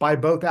buy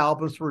both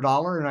albums for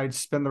 $1, and I'd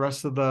spend the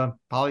rest of the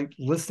probably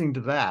listening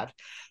to that.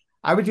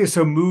 I would get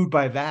so moved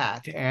by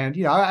that. And,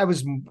 I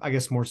was, I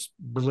guess, more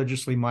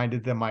religiously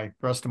minded than my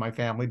rest of my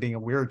family, being a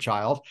weird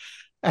child.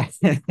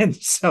 And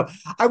so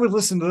I would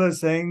listen to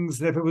those things.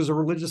 And if it was a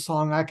religious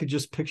song, I could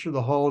just picture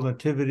the whole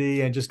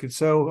nativity and just get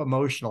so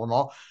emotional and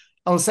all.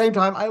 At the same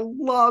time, I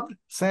loved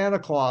Santa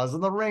Claus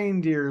and the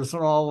reindeers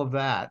and all of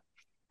that.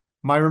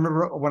 I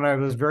remember when I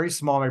was very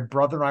small, my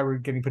brother and I were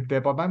getting put to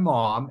bed by my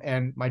mom,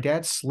 and my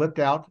dad slipped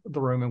out of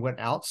the room and went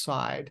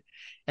outside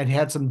and he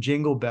had some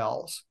jingle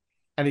bells.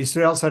 And he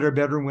stood outside our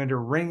bedroom window,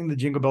 ringing the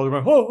jingle bells,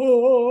 going, ho, ho,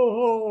 ho,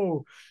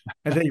 ho.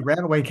 And then he ran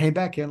away and came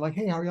back in, like,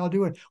 hey, how are y'all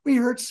doing? We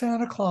heard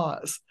Santa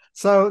Claus.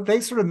 So they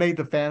sort of made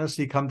the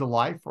fantasy come to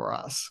life for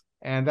us.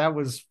 And that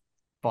was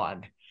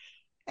fun.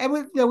 And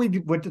we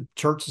went to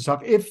church and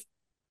stuff. If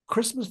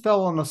Christmas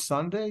fell on a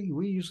Sunday,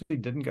 we usually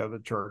didn't go to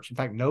church. In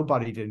fact,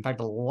 nobody did. In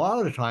fact, a lot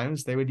of the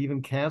times they would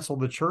even cancel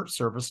the church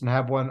service and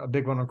have a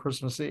big one on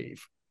Christmas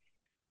Eve.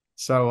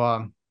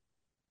 So,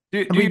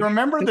 Do you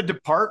remember the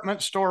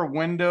department store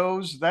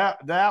windows?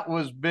 That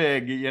was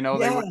big. They would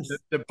yes,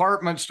 the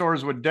department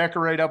stores would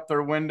decorate up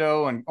their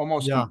window and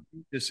almost yeah,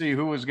 compete to see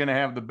who was going to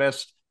have the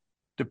best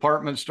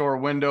department store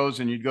windows,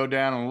 and you'd go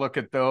down and look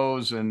at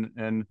those, yeah.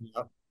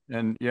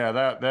 and yeah,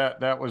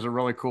 that was a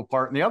really cool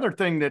part. And the other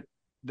thing that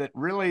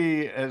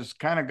really has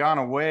kind of gone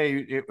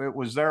away, it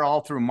was there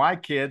all through my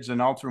kids and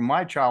all through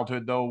my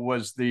childhood, though,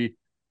 was the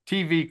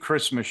TV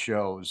Christmas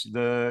shows,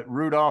 the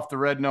Rudolph the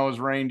Red-Nosed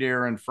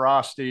Reindeer and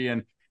Frosty.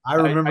 And I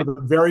remember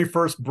the very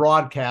first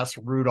broadcast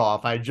of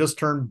Rudolph. I just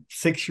turned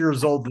 6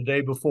 years old the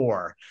day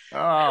before, and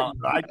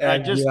I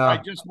yeah,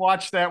 just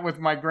watched that with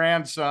my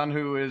grandson,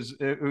 who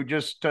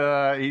just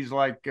he's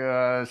like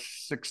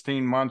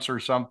 16 months or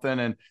something.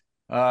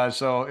 And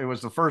so it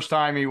was the first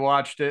time he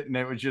watched it, and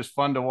it was just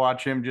fun to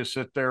watch him just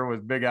sit there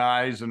with big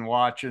eyes and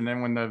watch. And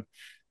then when the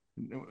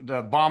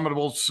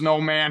abominable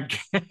snowman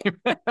came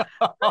and,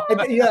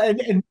 out. yeah,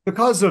 and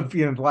because of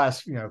the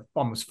last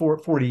almost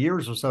 40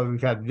 years or so,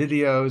 we've had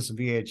videos and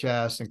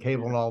VHS and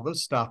cable and all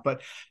this stuff.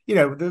 But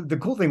the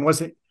cool thing was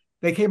that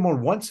they came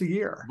on once a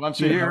year. Once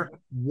a year. You'd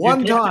One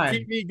take the time.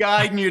 TV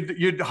guide and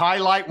you'd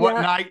highlight what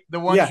Yeah. night the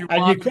ones Yeah, you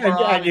and wanted were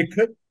on, you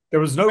could. There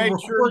was you no made sure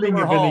you recording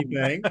were of home.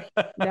 anything,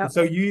 and Yep.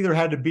 so you either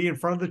had to be in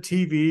front of the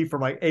TV from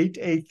like 8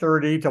 to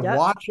 8:30 to Yep.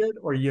 watch it,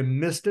 or you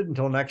missed it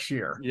until next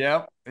year.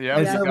 Yep. And You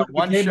Yeah. so got it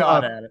one became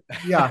shot at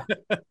yeah, it.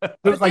 it was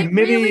But like they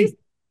really mini.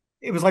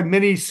 It was like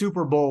mini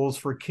Super Bowls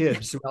for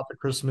kids throughout the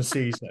Christmas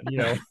season.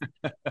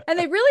 and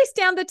they really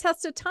stand the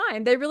test of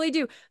time. They really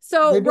do.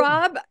 So, They did.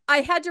 Rob,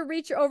 I had to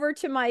reach over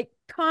to my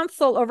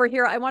console over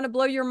here. I want to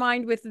blow your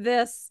mind with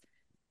this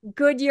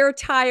Goodyear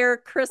Tire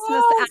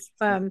Christmas Yes,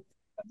 album.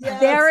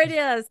 yes, There it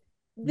is.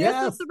 This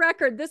is yes. the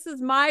record. This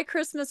is my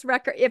Christmas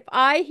record. If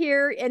I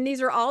hear, and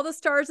these are all the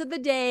stars of the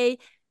day,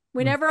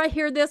 whenever I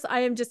hear this, I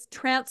am just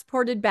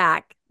transported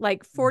back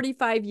like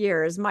 45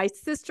 years. My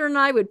sister and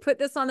I would put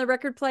this on the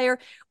record player.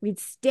 We'd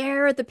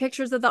stare at the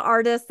pictures of the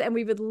artists and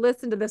we would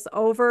listen to this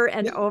over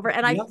and Yeah, over.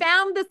 And I yeah.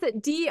 found this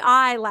at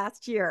DI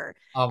last year.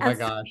 Oh my And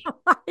so gosh,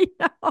 I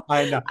know.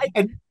 I know. I,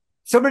 And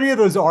so many of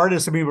those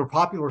artists, I mean, were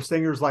popular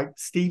singers like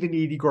Steve and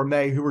Edie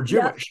Gourmet, who were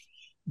yep. Jewish,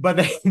 but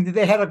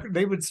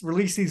they would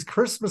release these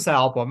Christmas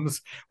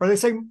albums where they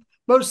sang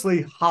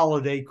mostly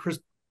holiday Mhm.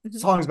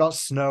 songs about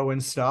snow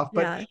and stuff.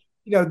 But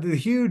Yeah. the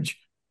huge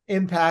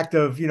impact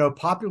of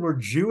popular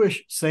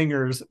Jewish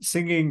singers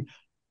singing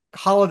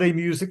holiday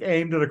music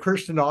aimed at a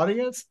Christian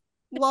audience,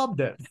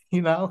 loved it.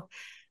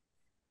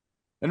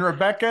 And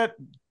Rebecca,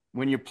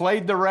 when you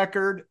played the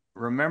record,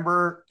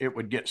 remember it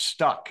would get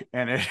stuck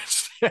and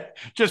it's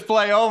just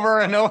play over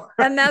and over.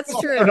 And that's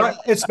true.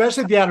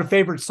 Especially if you had a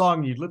favorite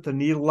song, you'd lift the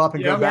needle up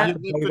and go back you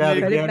and lift play the that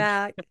needle. Put it again.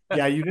 back.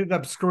 Yeah, you'd end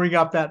up screwing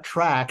up that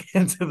track,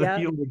 and so the Yep.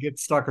 needle would get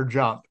stuck or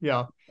jump.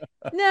 Yeah.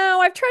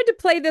 No, I've tried to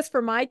play this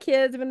for my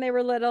kids when they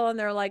were little, and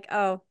they're like,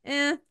 oh,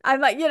 eh.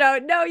 I'm like,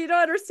 no, you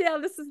don't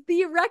understand. This is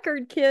the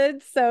record,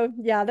 kids. So,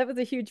 yeah, that was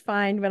a huge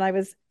find when I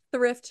was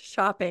thrift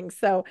shopping.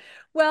 So,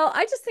 well,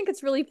 I just think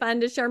it's really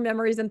fun to share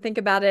memories and think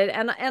about it.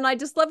 And I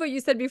just love what you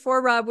said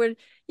before, Rob, when,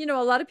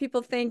 a lot of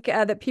people think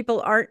that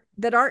people aren't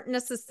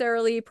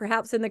necessarily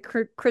perhaps in the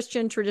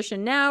Christian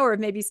tradition now, or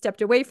maybe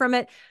stepped away from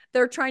it.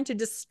 They're trying to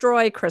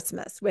destroy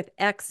Christmas with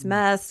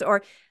Xmas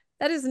or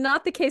that is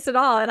not the case at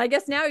all. And I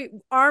guess now,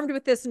 armed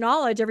with this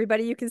knowledge,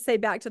 everybody, you can say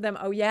back to them,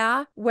 "Oh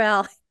yeah,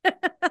 well,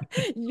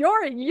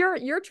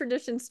 your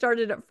tradition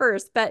started at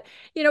first, but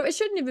it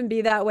shouldn't even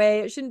be that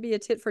way. It shouldn't be a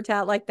tit for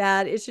tat like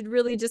that. It should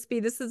really just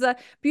be this is a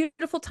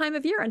beautiful time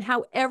of year, and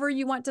however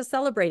you want to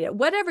celebrate it,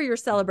 whatever you're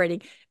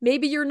celebrating.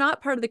 Maybe you're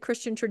not part of the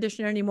Christian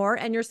tradition anymore,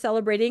 and you're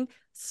celebrating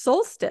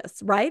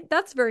solstice, right?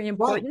 That's very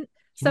important. Right.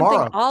 Something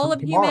Tomorrow. all of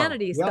Tomorrow.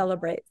 humanity Yep.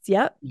 celebrates.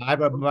 Yep.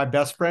 My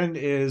best friend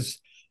is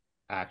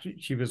actually,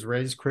 she was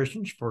raised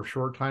Christian. For a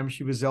short time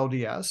she was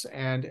LDS,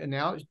 and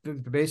now the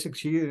basics,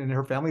 she and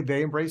her family,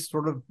 they embrace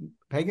sort of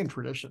pagan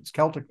traditions,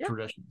 Celtic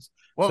traditions.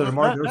 Well, so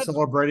tomorrow they're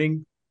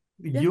celebrating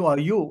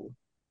Yule,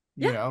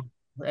 Yeah.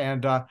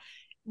 and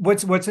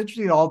what's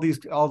interesting, all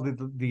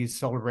these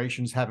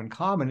celebrations have in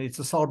common, it's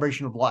a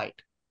celebration of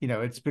light.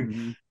 It's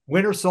been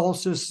winter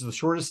solstice is the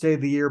shortest day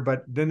of the year,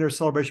 but then there's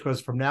celebration because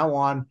from now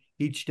on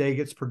each day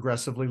gets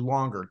progressively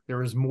longer.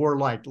 There is more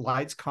light,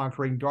 light's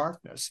conquering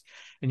darkness,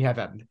 and you have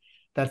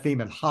that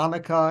theme in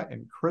Hanukkah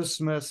and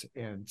Christmas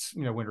and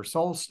winter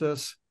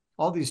solstice,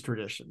 all these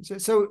traditions.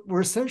 So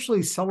we're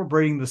essentially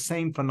celebrating the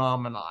same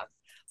phenomenon: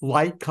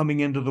 light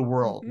coming into the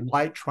world,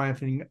 light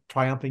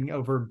triumphing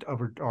over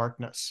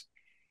darkness.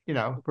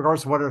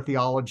 Regardless of what our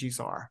theologies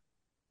are.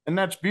 And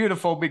that's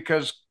beautiful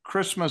because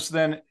Christmas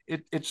then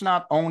it's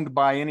not owned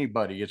by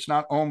anybody. It's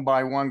not owned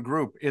by one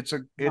group. It's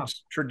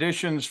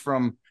traditions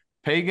from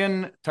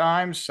pagan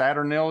times.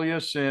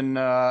 Saturnalius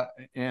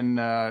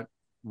in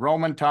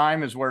Roman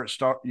time is where it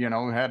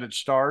had its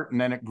start,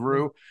 and then it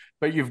grew.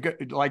 But you've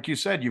got, like you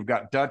said, you've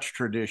got Dutch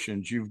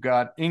traditions, you've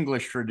got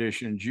English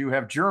traditions, you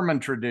have German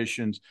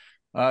traditions,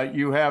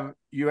 you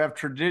have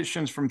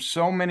traditions from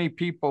so many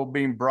people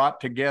being brought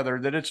together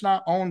that it's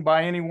not owned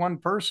by any one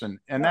person,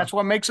 and that's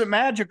what makes it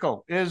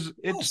magical.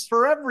 It's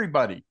for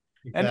everybody,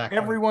 and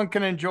everyone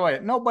can enjoy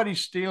it.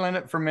 Nobody's stealing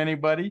it from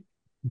anybody.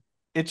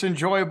 It's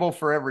enjoyable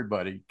for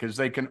everybody because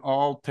they can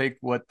all take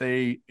what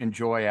they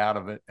enjoy out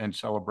of it and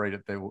celebrate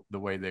it the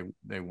way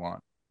they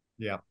want.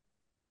 Yeah.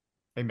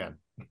 Amen.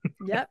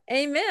 Yep.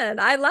 Amen.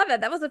 I love it.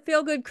 That was a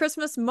feel good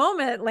Christmas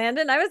moment,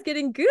 Landon. I was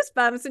getting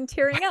goosebumps and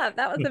tearing up.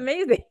 That was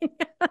amazing.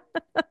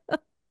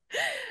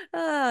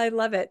 I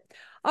love it.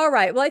 All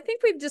right. Well, I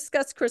think we've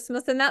discussed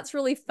Christmas, and that's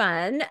really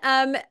fun.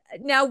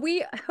 Now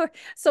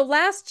so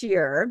last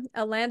year,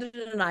 Landon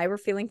and I were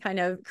feeling kind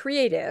of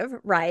creative,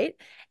 right?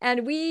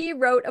 And we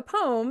wrote a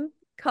poem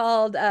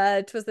called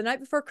 "Twas the Night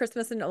Before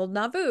Christmas in Old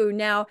Nauvoo."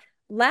 Now,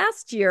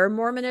 last year,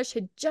 Mormonish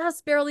had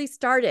just barely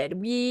started.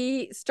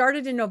 We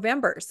started in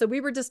November, so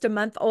we were just a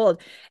month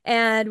old.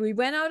 And we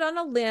went out on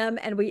a limb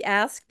and we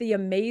asked the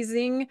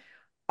amazing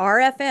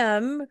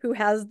RFM, who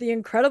has the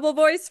incredible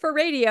voice for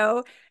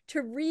radio,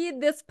 to read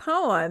this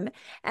poem.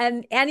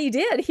 And he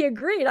did. He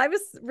agreed. I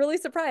was really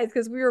surprised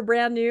because we were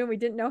brand new. We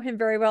didn't know him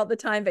very well at the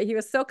time, but he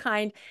was so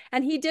kind.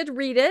 And he did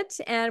read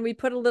it. And we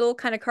put a little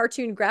kind of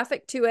cartoon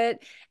graphic to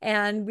it.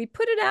 And we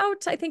put it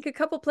out, I think, a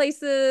couple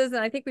places.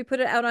 And I think we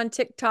put it out on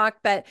TikTok,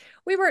 but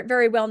we weren't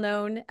very well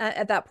known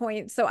at that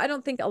point. So I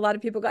don't think a lot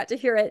of people got to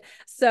hear it.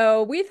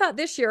 So we thought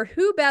this year,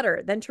 who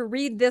better than to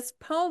read this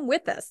poem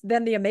with us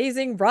than the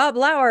amazing Rob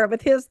Lauer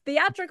with his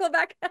theatrical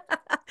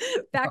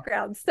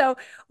background. So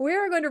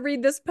we're going to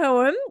read this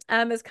poem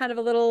as kind of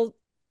a little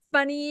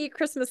funny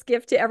Christmas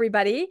gift to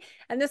everybody.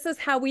 And this is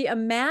how we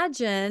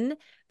imagine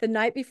the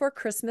night before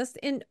Christmas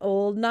in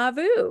Old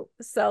Nauvoo.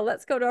 So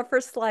let's go to our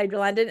first slide,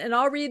 Landon, and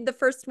I'll read the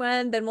first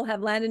one, then we'll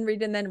have Landon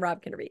read, and then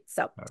Rob can read.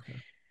 So, okay.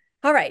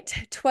 All right.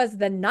 'Twas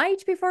the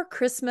night before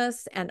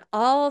Christmas, and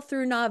all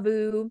through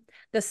Nauvoo,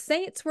 the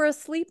saints were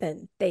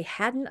a-sleepin', they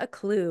hadn't a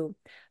clue.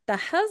 The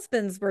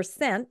husbands were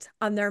sent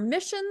on their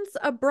missions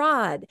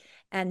abroad,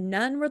 and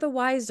none were the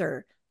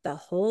wiser. The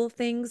whole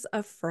thing's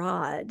a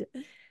fraud.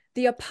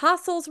 The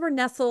apostles were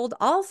nestled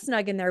all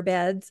snug in their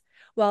beds,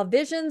 while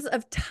visions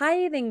of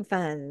tithing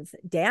funds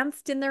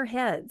danced in their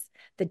heads.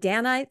 The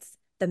Danites,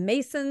 the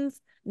Masons,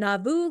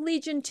 Nauvoo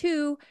Legion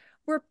too,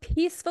 were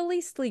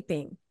peacefully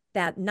sleeping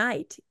that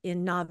night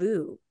in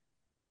Nauvoo.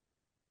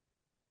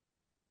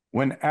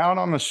 When out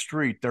on the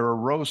street there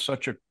arose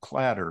such a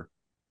clatter,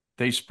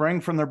 they sprang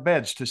from their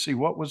beds to see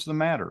what was the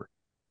matter.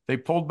 They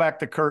pulled back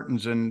the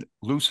curtains and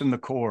loosened the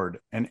cord.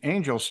 An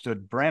angel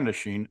stood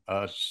brandishing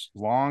a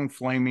long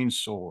flaming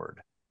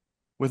sword.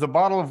 With a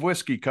bottle of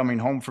whiskey coming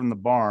home from the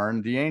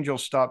barn, the angel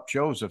stopped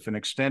Joseph and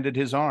extended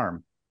his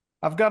arm.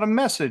 I've got a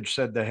message,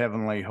 said the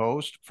heavenly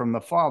host, from the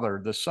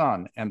Father, the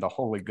Son, and the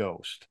Holy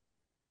Ghost.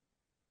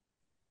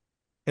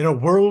 In a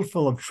world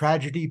full of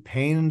tragedy,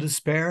 pain, and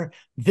despair,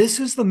 this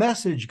is the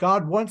message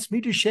God wants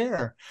me to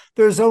share.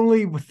 There's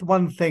only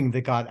one thing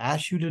that God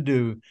asks you to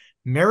do.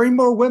 Marry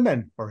more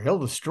women, or he'll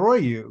destroy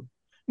you.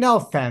 Now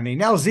Fanny,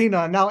 now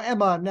Zena, now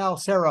Emma, now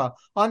Sarah,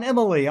 on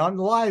Emily, on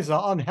Liza,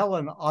 on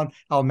Helen, on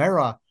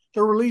Almera,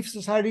 the Relief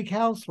Society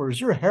counselors,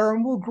 your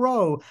harem will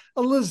grow.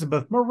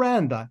 Elizabeth,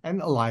 Miranda,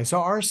 and Eliza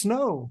R.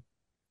 Snow.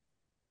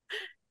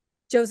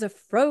 Joseph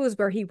froze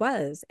where he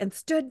was and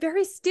stood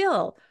very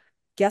still.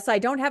 Guess I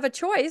don't have a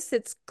choice.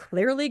 It's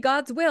clearly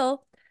God's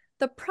will.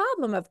 The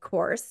problem, of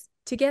course,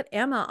 to get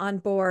Emma on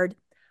board.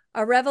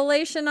 A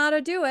revelation ought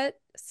to do it,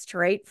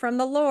 straight from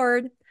the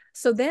Lord.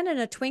 So then in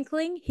a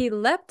twinkling, he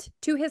leapt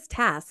to his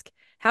task.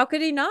 How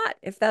could he not,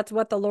 if that's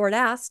what the Lord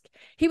asked?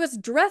 He was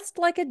dressed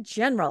like a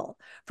general.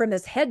 From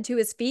his head to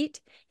his feet,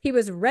 he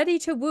was ready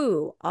to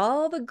woo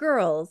all the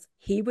girls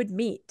he would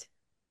meet.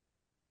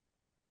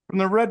 From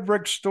the red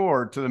brick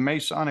store to the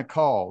Masonic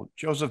hall,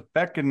 Joseph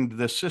beckoned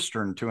the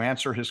cistern to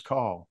answer his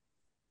call.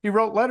 He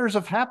wrote letters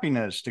of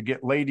happiness to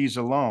get ladies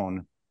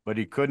alone, but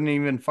he couldn't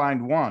even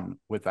find one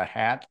with a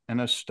hat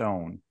and a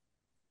stone.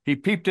 He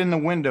peeped in the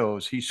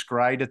windows, he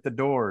scried at the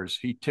doors,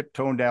 he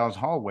tiptoed down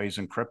hallways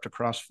and crept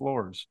across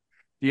floors.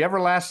 The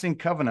everlasting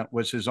covenant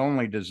was his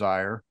only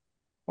desire,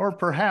 or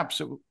perhaps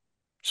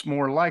it's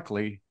more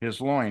likely his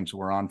loins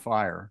were on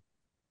fire.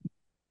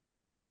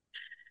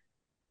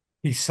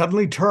 He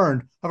suddenly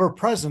turned, of her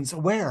presence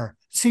aware.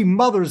 See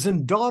mothers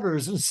and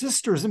daughters and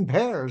sisters in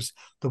pairs.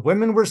 The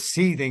women were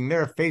seething,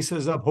 their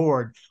faces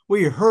abhorred.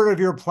 We heard of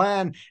your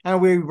plan,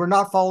 and we were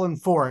not fallen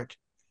for it.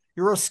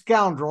 You're a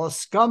scoundrel, a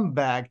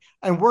scumbag,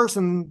 and worse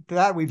than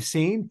that we've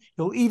seen.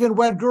 You'll even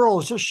wed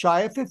girls just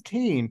shy of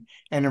 15.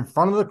 And in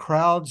front of the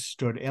crowd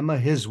stood Emma,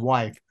 his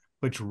wife,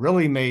 which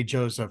really made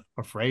Joseph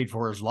afraid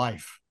for his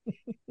life.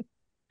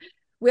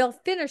 We'll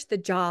finish the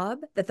job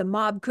that the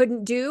mob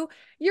couldn't do.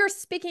 You're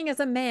speaking as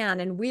a man,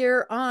 and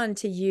we're on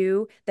to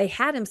you. They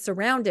had him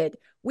surrounded.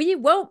 We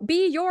won't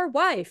be your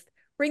wife.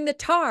 Bring the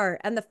tar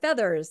and the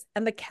feathers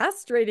and the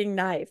castrating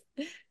knife.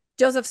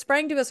 Joseph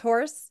sprang to his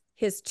horse.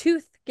 His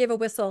tooth gave a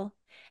whistle,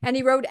 and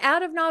he rode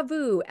out of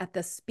Nauvoo at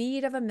the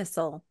speed of a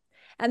missile.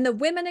 And the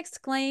women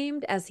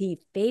exclaimed as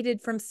he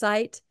faded from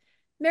sight,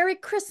 "Merry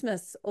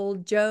Christmas,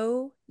 old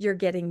Joe. You're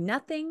getting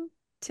nothing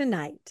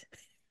tonight."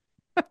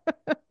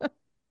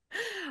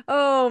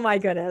 Oh, my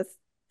goodness.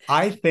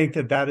 I think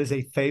that is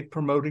a faith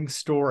promoting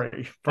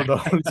story for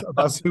those of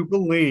us who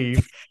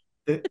believe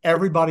that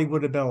everybody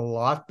would have been a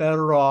lot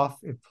better off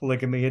if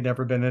polygamy had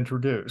never been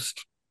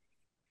introduced.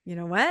 You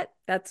know what?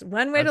 That's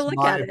one way That's to look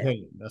my at it.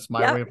 opinion. That's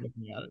my way of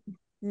looking at it.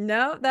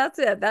 No, that's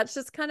it. That's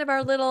just kind of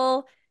our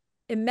little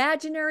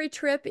imaginary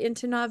trip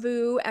into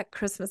Nauvoo at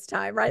Christmas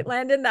time, right,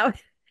 Landon?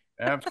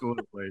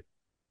 Absolutely.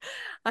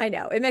 I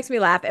know. It makes me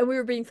laugh. And we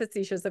were being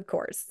facetious, of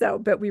course. So,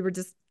 but we were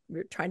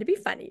trying to be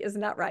funny.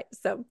 Isn't that right?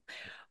 So,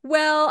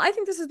 well, I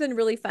think this has been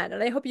really fun.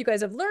 And I hope you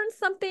guys have learned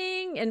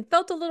something and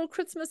felt a little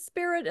Christmas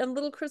spirit and a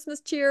little Christmas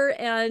cheer.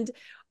 And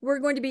we're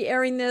going to be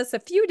airing this a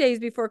few days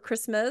before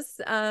Christmas.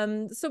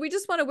 So we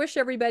just want to wish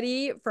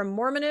everybody from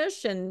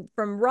Mormonish and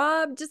from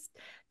Rob, just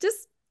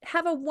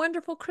have a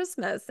wonderful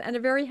Christmas and a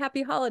very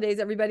happy holidays,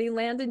 everybody.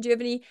 Landon, do you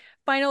have any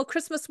final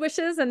Christmas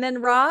wishes? And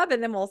then Rob,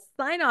 and then we'll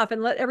sign off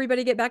and let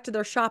everybody get back to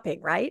their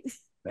shopping, right?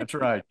 That's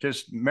right.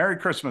 Just Merry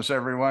Christmas,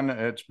 everyone.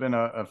 It's been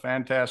a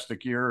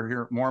fantastic year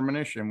here at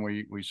Mormonish, and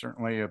we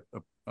certainly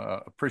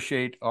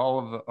appreciate all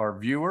of our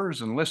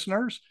viewers and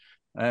listeners,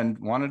 and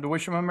wanted to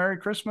wish them a Merry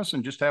Christmas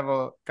and just have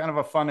a kind of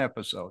a fun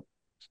episode.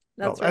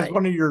 That's right. As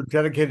one of your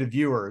dedicated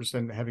viewers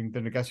and having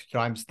been a guest a few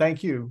times,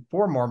 thank you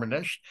for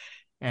Mormonish.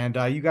 And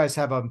you guys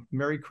have a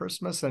Merry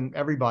Christmas, and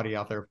everybody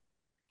out there,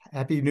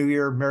 Happy New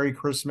Year, Merry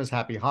Christmas,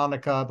 Happy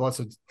Hanukkah,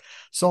 Blessed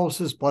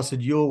Solstice, Blessed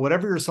Yule,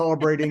 whatever you're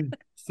celebrating,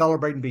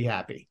 celebrate and be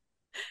happy.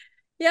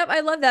 Yep,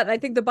 I love that. And I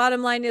think the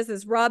bottom line is,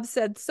 as Rob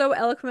said so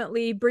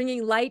eloquently,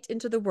 bringing light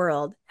into the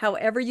world.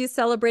 However you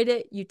celebrate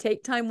it, you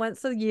take time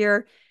once a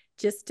year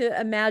just to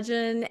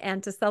imagine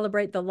and to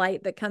celebrate the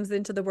light that comes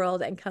into the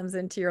world and comes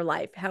into your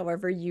life,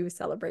 however you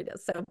celebrate it.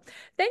 So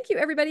thank you,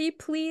 everybody.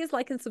 Please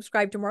like and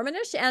subscribe to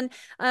Mormonish, and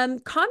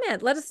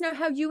comment. Let us know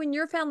how you and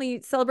your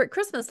family celebrate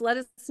Christmas. Let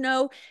us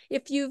know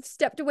if you've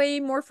stepped away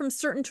more from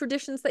certain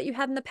traditions that you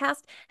had in the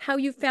past, how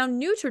you found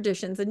new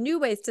traditions and new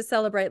ways to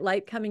celebrate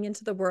light coming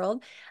into the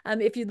world.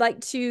 If you'd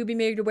like to be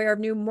made aware of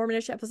new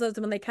Mormonish episodes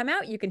when they come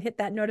out, you can hit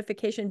that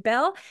notification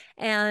bell.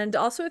 And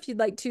also, if you'd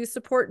like to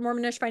support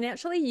Mormonish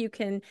financially, you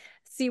can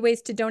see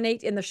ways to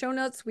donate in the show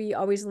notes. We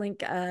always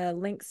link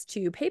links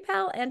to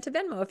PayPal and to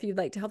Venmo if you'd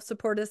like to help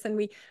support us. And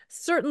we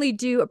certainly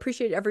do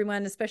appreciate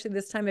everyone, especially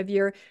this time of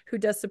year, who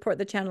does support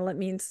the channel. It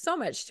means so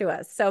much to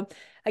us. So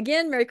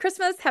again, Merry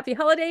Christmas, Happy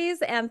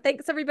Holidays, and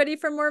thanks everybody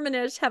from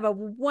Mormonish. Have a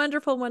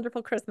wonderful,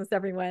 wonderful Christmas,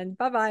 everyone.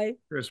 Bye-bye.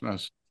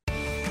 Christmas.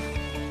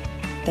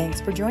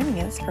 Thanks for joining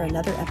us for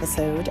another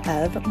episode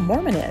of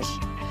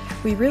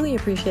Mormonish. We really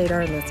appreciate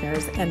our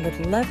listeners and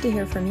would love to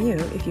hear from you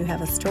if you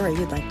have a story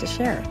you'd like to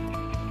share.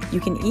 You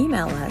can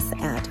email us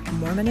at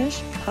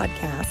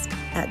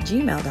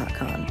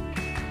mormonishpodcast@gmail.com.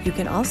 You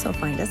can also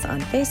find us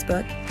on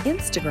Facebook,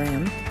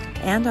 Instagram,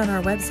 and on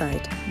our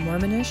website,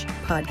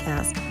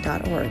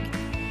 mormonishpodcast.org.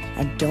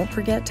 And don't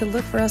forget to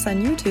look for us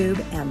on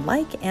YouTube and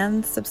like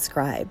and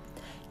subscribe.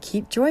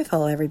 Keep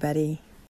joyful, everybody.